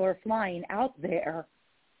lot of people are flying out there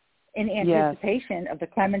in anticipation of the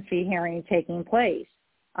clemency hearing taking place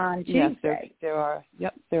on Tuesday. Yes, there are.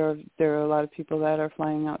 Yep, there are a lot of people that are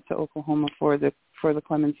flying out to Oklahoma for the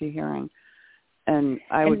clemency hearing, and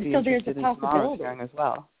I would be interested in tomorrow's hearing as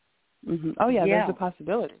well. Mm-hmm. Oh yeah, there's a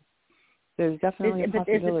possibility. There's definitely a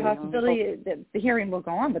possibility. There's a possibility that the hearing will go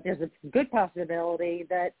on, but there's a good possibility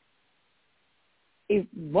that it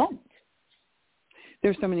won't.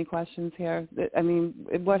 There's so many questions here. I mean,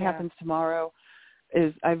 what happens tomorrow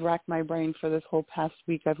is I've racked my brain for this whole past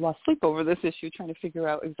week. I've lost sleep over this issue, trying to figure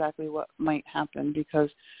out exactly what might happen, because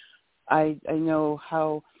I know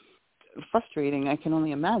how frustrating. I can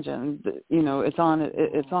only imagine. It's on,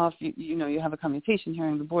 it's off. You have a commutation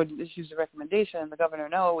hearing. The board issues a recommendation. The governor,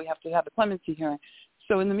 no, we have to have the clemency hearing.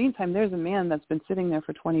 So in the meantime, there's a man that's been sitting there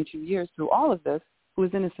for 22 years through all of this who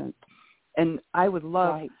is innocent. And I would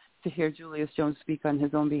love to hear Julius Jones speak on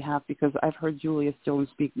his own behalf, because I've heard Julius Jones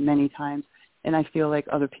speak many times, and I feel like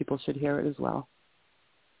other people should hear it as well.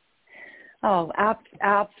 Oh,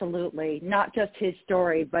 absolutely. Not just his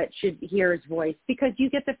story, but should hear his voice, because you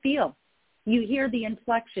get the feel. You hear the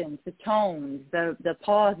inflections, the tones, the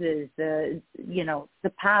pauses, the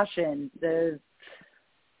passion, the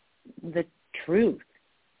truth.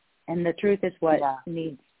 And the truth is what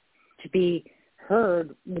needs to be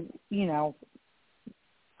heard,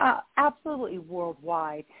 absolutely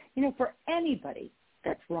worldwide, for anybody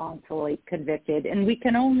that's wrongfully convicted. And we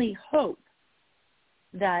can only hope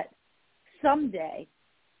that someday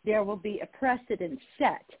there will be a precedent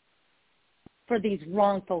set for these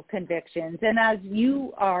wrongful convictions. And as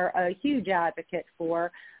you are a huge advocate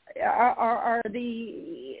for, are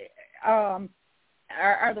the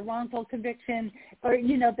wrongful conviction, or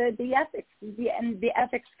the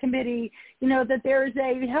ethics committee, that there's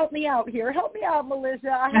a help me out, Melissa.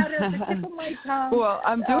 I had it at the tip of my tongue. Well,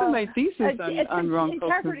 I'm doing my thesis on wrongful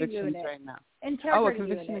convictions unit. Right now. Integrity a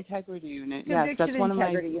conviction unit. Integrity unit. Conviction Yes, that's one of my.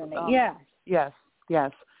 Unit.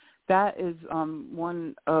 Yes. That is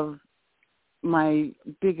one of my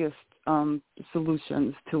biggest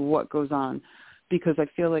solutions to what goes on, because I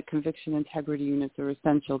feel like conviction integrity units are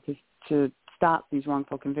essential to stop these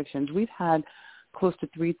wrongful convictions. We've had close to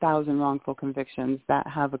 3,000 wrongful convictions that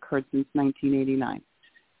have occurred since 1989.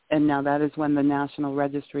 And now that is when the National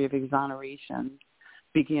Registry of Exonerations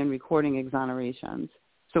began recording exonerations.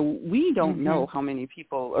 So we don't know how many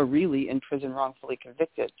people are really in prison wrongfully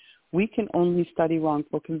convicted. We can only study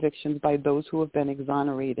wrongful convictions by those who have been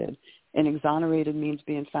exonerated. And exonerated means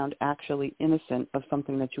being found actually innocent of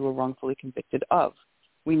something that you were wrongfully convicted of.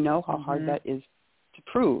 We know how hard that is to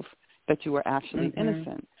prove that you were actually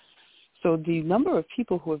innocent. So the number of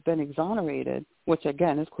people who have been exonerated, which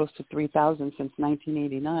again is close to 3,000 since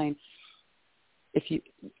 1989,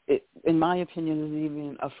 in my opinion, is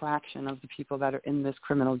even a fraction of the people that are in this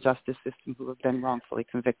criminal justice system who have been wrongfully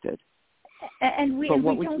convicted. And we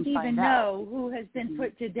don't even know who has been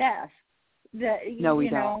put to death. We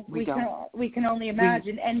can only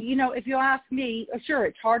imagine. And if you ask me, sure,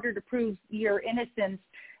 it's harder to prove your innocence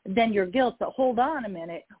than your guilt. But hold on a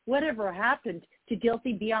minute, whatever happened to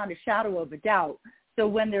guilty beyond a shadow of a doubt? So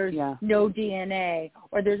when there's no DNA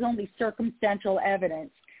or there's only circumstantial evidence,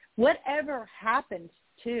 whatever happens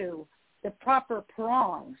to the proper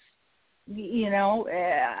prongs, that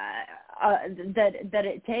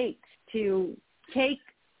it takes to take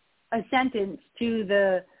a sentence to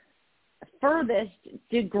the furthest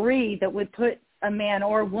degree that would put a man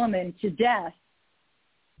or woman to death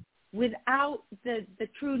without the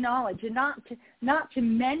true knowledge, and not to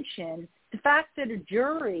mention the fact that a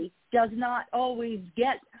jury does not always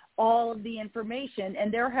get all of the information.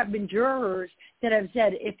 And there have been jurors that have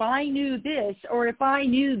said, if I knew this or if I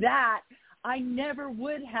knew that, I never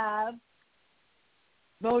would have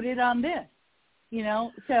voted on this.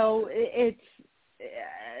 So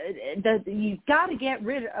you've got to get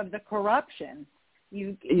rid of the corruption.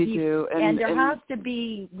 You do. And there has to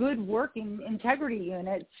be good working integrity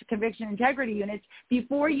units, conviction integrity units,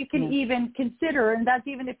 before you can even consider, and that's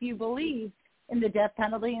even if you believe in the death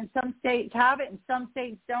penalty. And some states have it and some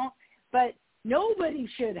states don't, but nobody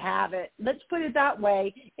should have it. Let's put it that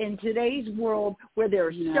way. In today's world where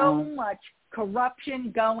there's so much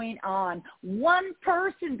corruption going on, one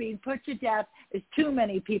person being put to death is too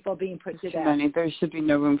many people being put to death. There should be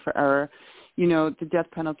no room for error. The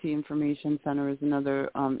Death Penalty Information Center is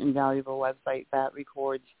another invaluable website that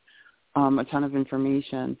records a ton of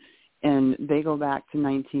information. And they go back to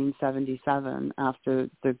 1977 after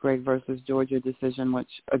the Gregg versus Georgia decision, which,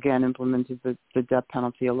 again, implemented the death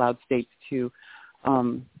penalty, allowed states to,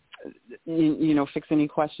 fix any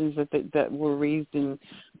questions that were raised in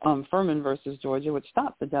Furman versus Georgia, which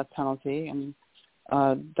stopped the death penalty. And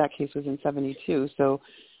that case was in 72. So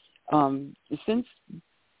since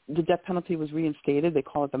the death penalty was reinstated, they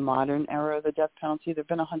call it the modern era of the death penalty, there have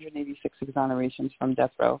been 186 exonerations from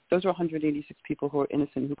death row. Those were 186 people who were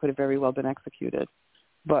innocent who could have very well been executed,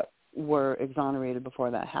 but were exonerated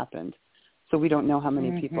before that happened. So we don't know how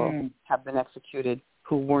many people have been executed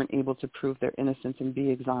who weren't able to prove their innocence and be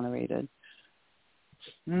exonerated.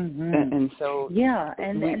 And so we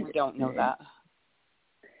don't know that.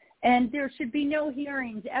 And there should be no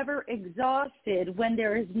hearings ever exhausted when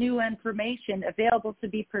there is new information available to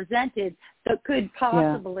be presented that could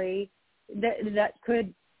possibly, that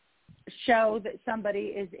could show that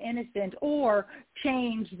somebody is innocent or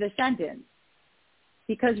change the sentence.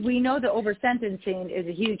 Because we know that over-sentencing is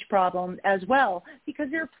a huge problem as well,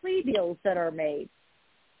 because there are plea deals that are made.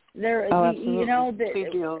 There,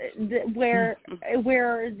 where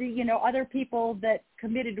other people that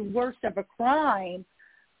committed worse of a crime,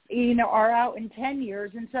 are out in 10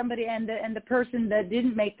 years, and the person that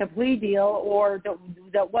didn't make the plea deal or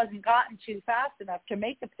that wasn't gotten to fast enough to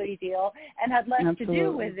make the plea deal and had less to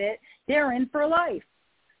do with it, they're in for life.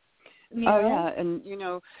 And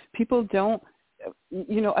people don't.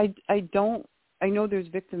 I know there's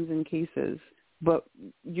victims in cases, but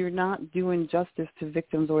you're not doing justice to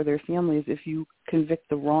victims or their families if you convict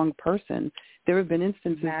the wrong person. There have been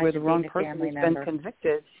instances where the wrong person has been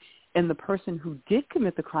convicted, and the person who did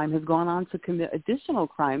commit the crime has gone on to commit additional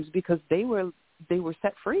crimes because they were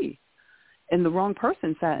set free. and the wrong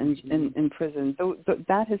person sat in prison. So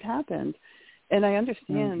that has happened. And I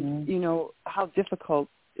understand, you know, how difficult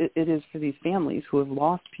it is for these families who have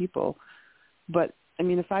lost people. But, I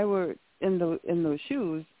mean, if I were in those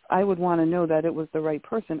shoes, I would want to know that it was the right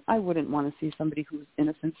person. I wouldn't want to see somebody who's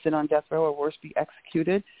innocent sit on death row or worse, be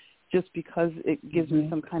executed just because it gives me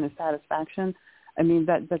some kind of satisfaction. I mean,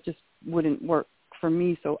 that just wouldn't work for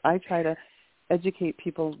me. So I try to educate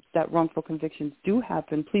people that wrongful convictions do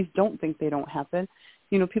happen. Please don't think they don't happen.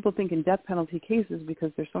 You know, people think in death penalty cases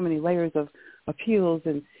because there's so many layers of appeals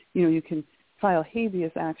and, you know, you can file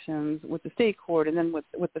habeas actions with the state court and then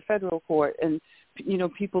with the federal court. And, you know,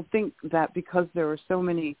 people think that because there are so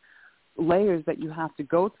many layers that you have to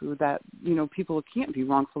go through that, you know, people can't be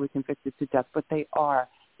wrongfully convicted to death, but they are.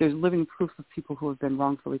 There's living proof of people who have been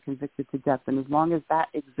wrongfully convicted to death. And as long as that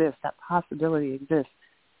exists, that possibility exists,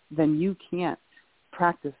 then you can't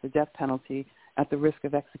practice the death penalty at the risk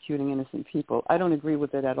of executing innocent people. I don't agree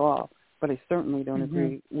with it at all, but I certainly don't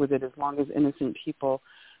agree with it as long as innocent people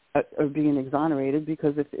are being exonerated,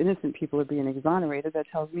 because if innocent people are being exonerated, that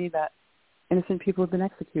tells me that innocent people have been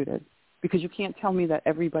executed, because you can't tell me that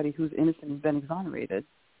everybody who's innocent has been exonerated.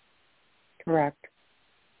 Correct.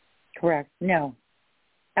 No.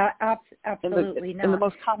 Absolutely not. And the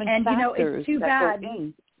most common factors, you know, it's too bad.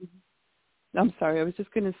 I'm sorry, I was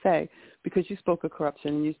just going to say, because you spoke of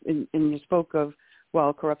corruption and you spoke of,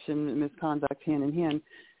 well, corruption and misconduct hand in hand,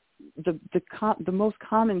 the most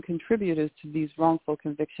common contributors to these wrongful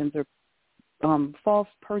convictions are false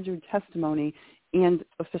perjured testimony and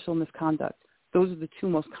official misconduct. Those are the two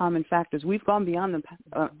most common factors. We've gone beyond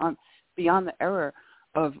the era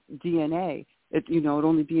of DNA. It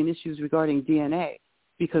only be in issues regarding DNA,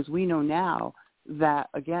 because we know now that,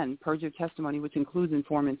 again, perjured testimony, which includes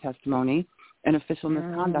informant testimony, and official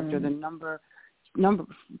misconduct are the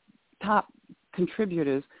top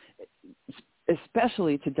contributors,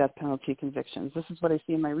 especially to death penalty convictions. This is what I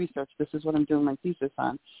see in my research. This is what I'm doing my thesis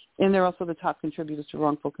on. And they're also the top contributors to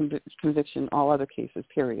wrongful conviction, all other cases,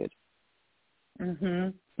 period.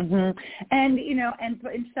 And, you know, and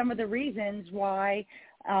some of the reasons why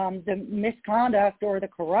the misconduct or the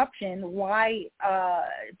corruption, why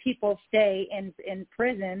people stay in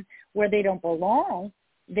prison where they don't belong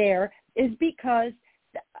there is because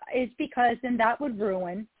then that would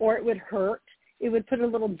ruin, or it would hurt. It would put a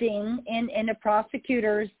little ding in a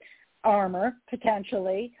prosecutor's armor,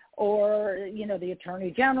 potentially, or, you know, the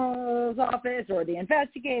attorney general's office or the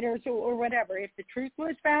investigators or whatever, if the truth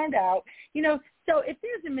was found out, you know. So if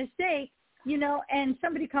there's a mistake, you know, and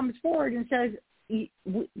somebody comes forward and says,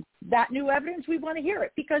 that new evidence, we want to hear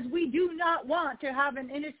it, because we do not want to have an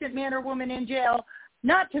innocent man or woman in jail,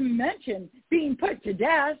 not to mention being put to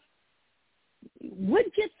death.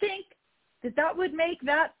 Wouldn't you think that would make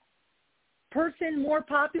that person more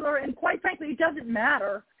popular? And quite frankly, it doesn't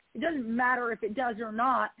matter. It doesn't matter if it does or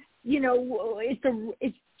not. You know,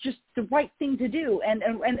 it's just the right thing to do.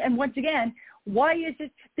 And once again, why is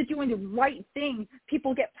it that doing the right thing,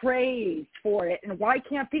 people get praised for it? And why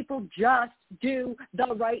can't people just do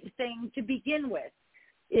the right thing to begin with?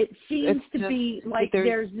 It seems to be like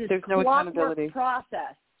there's no accountability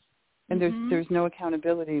process. And there's no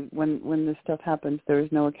accountability when this stuff happens. There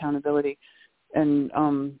is no accountability. And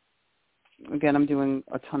again, I'm doing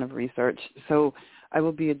a ton of research, so I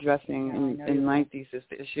will be addressing in my thesis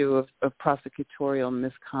the issue of prosecutorial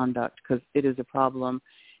misconduct, because it is a problem.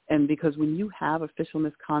 And because when you have official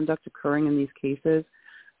misconduct occurring in these cases,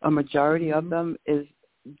 a majority of them is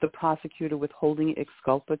the prosecutor withholding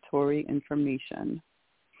exculpatory information.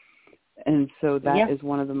 And so that is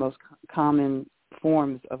one of the most common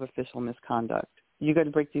forms of official misconduct. You got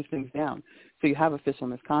to break these things down. So you have official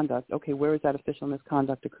misconduct. Okay, where is that official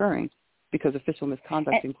misconduct occurring? Because official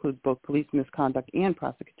misconduct includes both police misconduct and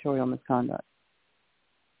prosecutorial misconduct.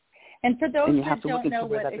 And for those that don't know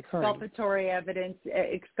what exculpatory evidence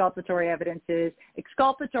is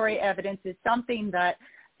something that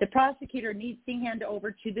the prosecutor needs to hand over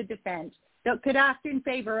to the defense that could act in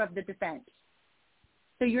favor of the defense.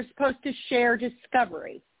 So you're supposed to share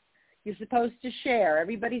discovery. You're supposed to share.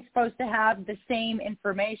 Everybody's supposed to have the same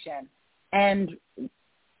information. And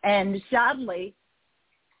sadly,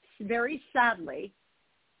 very sadly,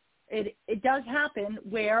 it does happen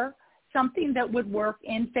where something that would work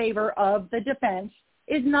in favor of the defense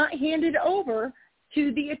is not handed over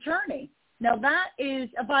to the attorney. Now, that is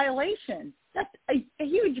a violation. That's a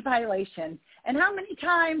huge violation. And how many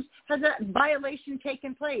times has that violation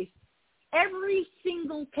taken place? Every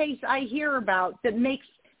single case I hear about that makes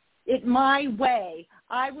it my way,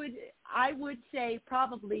 I would say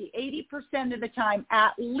probably 80% of the time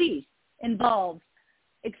at least involves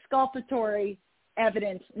exculpatory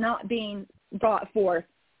evidence not being brought forth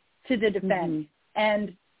to the defense,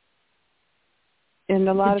 and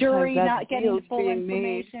a lot the jury of times not getting the full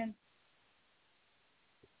information.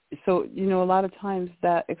 So, a lot of times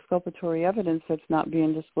that exculpatory evidence that's not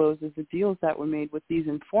being disclosed is the deals that were made with these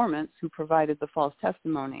informants who provided the false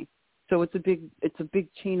testimony. So it's a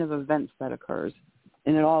big chain of events that occurs,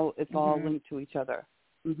 and it's all linked to each other.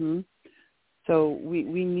 So we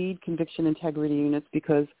need conviction integrity units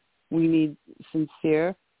because we need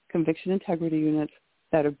sincere conviction integrity units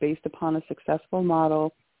that are based upon a successful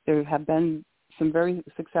model. There have been some very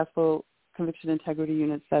successful conviction integrity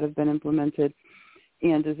units that have been implemented.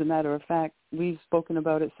 And as a matter of fact, we've spoken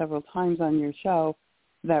about it several times on your show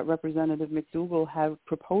that Representative McDougal had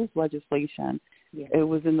proposed legislation. Yes. It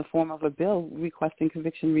was in the form of a bill requesting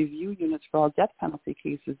conviction review units for all death penalty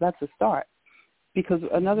cases. That's a start. Because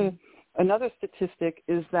another statistic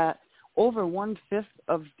is that over 1/5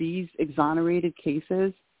 of these exonerated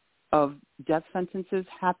cases of death sentences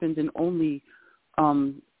happened in only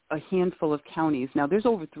a handful of counties. Now, there's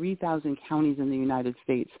over 3,000 counties in the United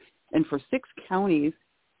States. And for 6 counties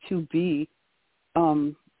to be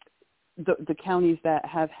the counties that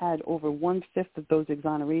have had over 1/5 of those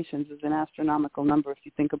exonerations is an astronomical number if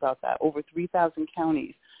you think about that. Over 3,000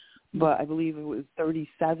 counties. But I believe it was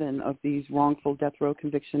 37 of these wrongful death row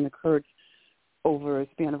convictions occurred over a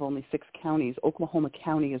span of only 6 counties. Oklahoma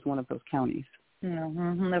County is one of those counties.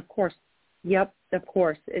 Of course. Yep, of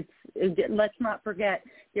course. Let's not forget,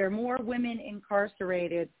 there are more women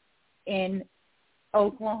incarcerated in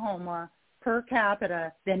Oklahoma per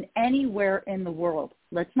capita than anywhere in the world.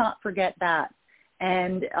 Let's not forget that.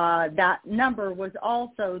 And that number was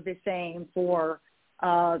also the same for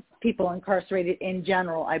people incarcerated in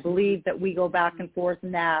general. I believe that we go back and forth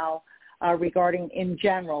now regarding in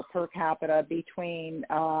general per capita between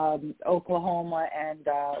Oklahoma and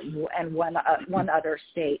one other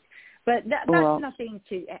state. But that's nothing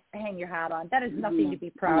to hang your hat on. That is nothing to be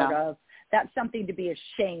proud of. That's something to be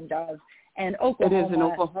ashamed of. And Oklahoma, it is in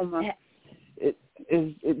Oklahoma.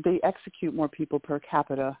 They execute more people per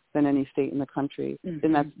capita than any state in the country,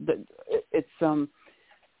 and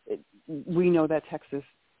we know that Texas,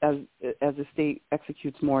 as a state,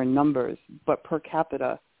 executes more in numbers, but per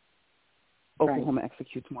capita, Oklahoma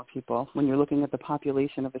executes more people. When you're looking at the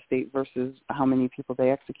population of a state versus how many people they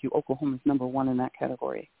execute, Oklahoma is number 1 in that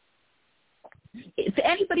category. If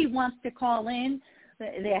anybody wants to call in,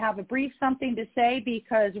 they have a brief something to say,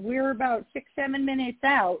 because we're about 6-7 minutes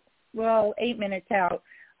out, 8 minutes out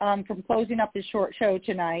from closing up this short show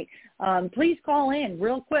tonight. Please call in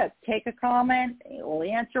real quick. Take a comment. We'll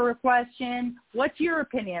answer a question. What's your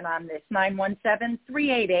opinion on this?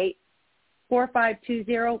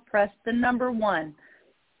 917-388-4520. Press the number 1.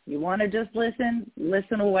 You want to just listen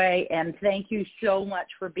away, and thank you so much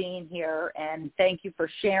for being here, and thank you for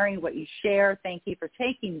sharing what you share. Thank you for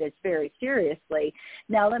taking this very seriously.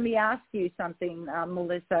 Now, let me ask you something,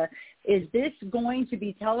 Melissa. Is this going to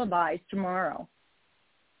be televised tomorrow?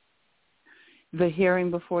 The hearing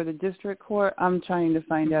before the district court, I'm trying to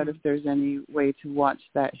find out if there's any way to watch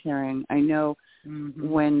that hearing. I know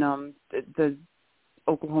when the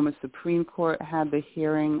Oklahoma Supreme Court had the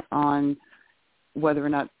hearing on whether or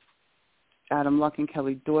not Adam Luck and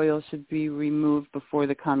Kelly Doyle should be removed before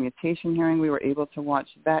the commutation hearing, we were able to watch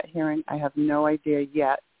that hearing. I have no idea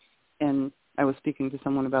yet, and I was speaking to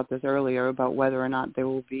someone about this earlier, about whether or not there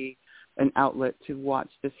will be an outlet to watch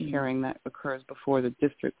this hearing that occurs before the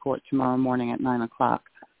district court tomorrow morning at 9 o'clock.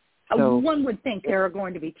 So, one would think there are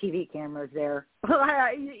going to be TV cameras there.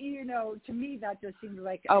 To me that just seems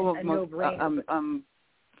like a no-brainer.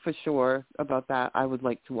 For sure about that. I would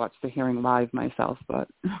like to watch the hearing live myself, but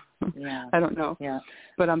I don't know. Yeah.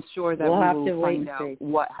 But I'm sure that we will find out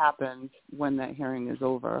what happens when that hearing is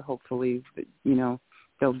over. Hopefully,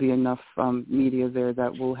 there'll be enough media there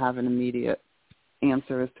that will have an immediate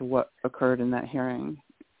answer as to what occurred in that hearing.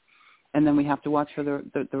 And then we have to watch for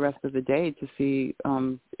the rest of the day to see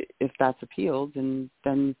if that's appealed, and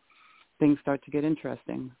then things start to get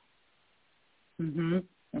interesting.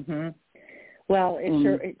 Well,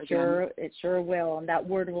 it sure will, and that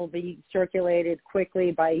word will be circulated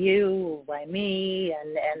quickly by you, by me,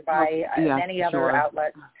 and by many other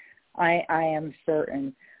outlets. I am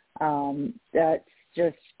certain that's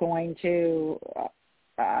just going to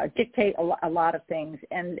dictate a lot of things,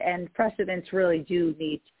 and precedents really do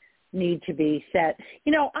need to be set.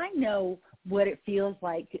 I know what it feels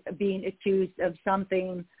like being accused of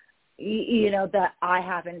something, that I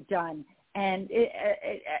haven't done. And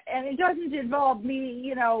it doesn't involve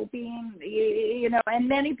me, being, and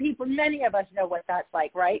many of us know what that's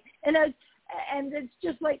like, right? And and it's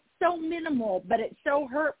just like so minimal, but it's so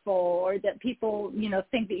hurtful, or that people,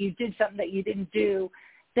 think that you did something that you didn't do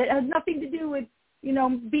that has nothing to do with,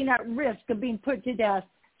 being at risk of being put to death.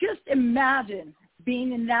 Just imagine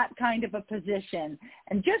being in that kind of a position,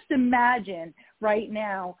 and just imagine right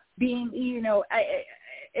now being,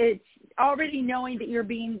 it's already knowing that you're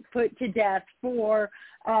being put to death for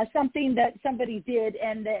something that somebody did,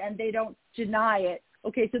 and they don't deny it.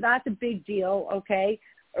 Okay, so that's a big deal. Okay,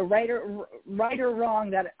 right or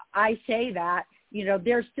wrong that I say that,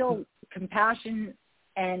 there's still compassion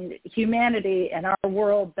and humanity in our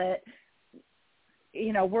world, that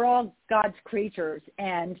we're all God's creatures,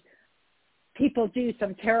 and people do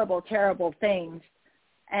some terrible, terrible things,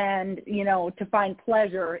 and to find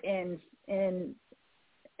pleasure in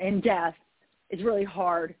death is really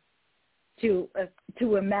hard to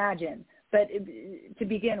imagine, but to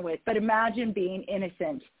begin with. But imagine being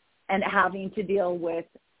innocent and having to deal with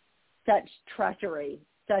such treachery,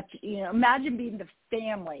 imagine being the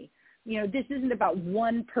family. This isn't about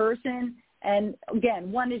one person, and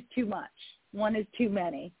again, one is too much, one is too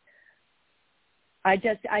many. I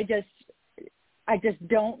just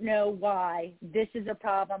don't know why this is a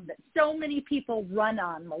problem that so many people run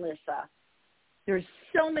on, Melissa. There's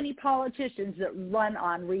so many politicians that run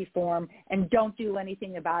on reform and don't do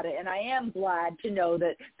anything about it. And I am glad to know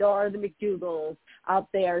that there are the McDougalls out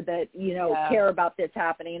there that, care about this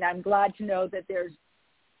happening. And I'm glad to know that there's,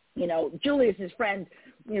 Julius's friend,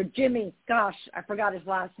 Jimmy, gosh, I forgot his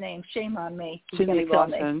last name. Shame on me. Jimmy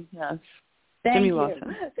Lawson, yes. Thank you.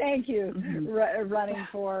 Lawson. Thank you. Mm-hmm. Running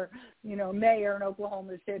for, mayor in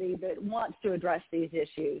Oklahoma City that wants to address these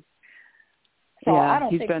issues. So I don't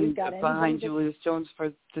think we've got he's been behind Julius Jones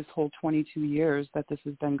for this whole 22 years that this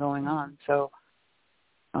has been going on. So,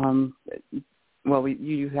 you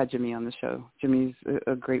had Jimmy on the show. Jimmy's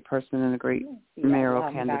a great person and a great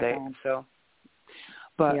mayoral candidate. So,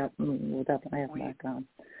 but we'll definitely have back on.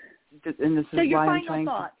 And this is so your why final I'm trying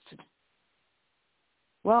thoughts.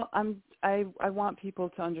 Well, I want people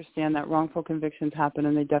to understand that wrongful convictions happen,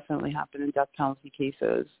 and they definitely happen in death penalty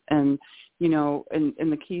cases. And, in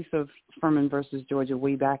the case of Furman versus Georgia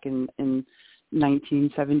way back in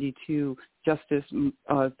 1972, Justice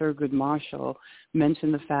Thurgood Marshall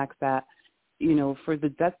mentioned the fact that, for the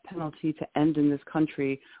death penalty to end in this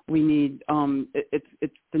country, we need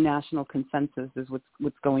it's the national consensus is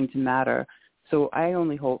what's going to matter. So I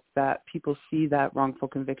only hope that people see that wrongful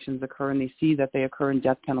convictions occur, and they see that they occur in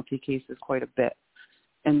death penalty cases quite a bit.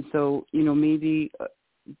 And so, maybe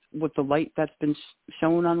with the light that's been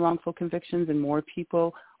shown on wrongful convictions and more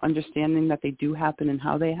people understanding that they do happen and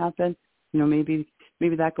how they happen, maybe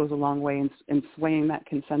that goes a long way in swaying that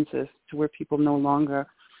consensus to where people no longer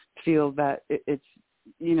feel that it's,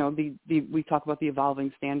 we talk about the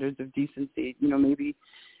evolving standards of decency, maybe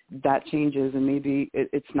that changes, and maybe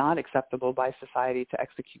it's not acceptable by society to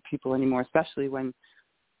execute people anymore, especially when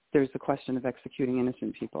there's the question of executing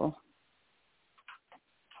innocent people.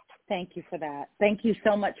 Thank you for that. Thank you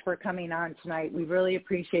so much for coming on tonight. We really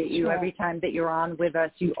appreciate you. Sure. Every time that you're on with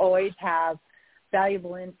us. You always have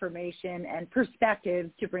valuable information and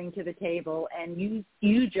perspective to bring to the table, and you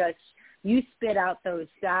spit out those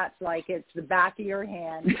stats like it's the back of your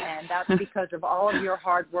hand, and that's because of all of your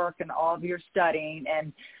hard work and all of your studying.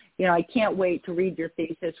 And I can't wait to read your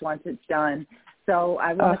thesis once it's done. So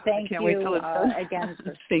I want to thank you again.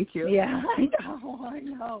 Thank you. Yeah, I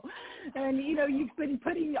know. And, you've been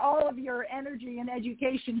putting all of your energy and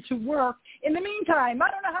education to work. In the meantime,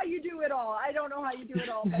 I don't know how you do it all. I but I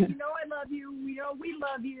love you. We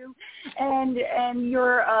love you. And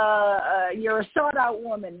you're a sought-out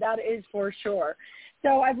woman. That is for sure.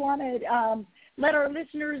 So I wanted let our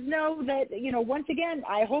listeners know that, once again,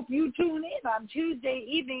 I hope you tune in on Tuesday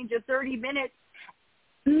evening to 30 minutes.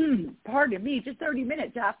 Just 30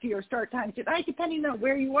 minutes after your start time tonight, depending on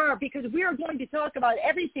where you are, because we are going to talk about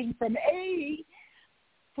everything from A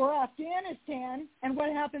for Afghanistan and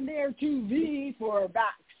what happened there to V for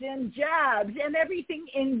vax and jabs and everything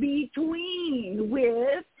in between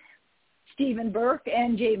with Stephen Burke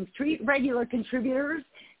and James Treat, regular contributors.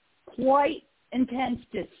 Quite intense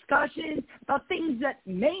discussions about things that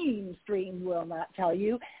mainstream will not tell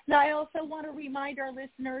you. Now, I also want to remind our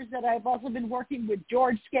listeners that I've also been working with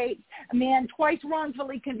George Skates, a man twice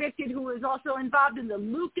wrongfully convicted who was also involved in the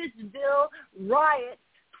Lucasville riot,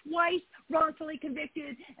 twice wrongfully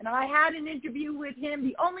convicted, and I had an interview with him,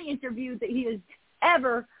 the only interview that he has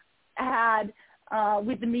ever had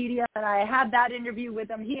with the media, and I had that interview with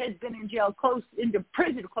him. He has been in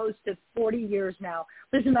prison close to 40 years now.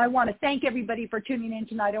 Listen, I want to thank everybody for tuning in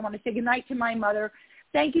tonight. I want to say goodnight to my mother.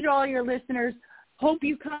 Thank you to all your listeners. Hope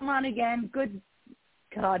you come on again. Good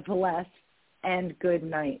God bless. and good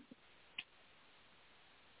night.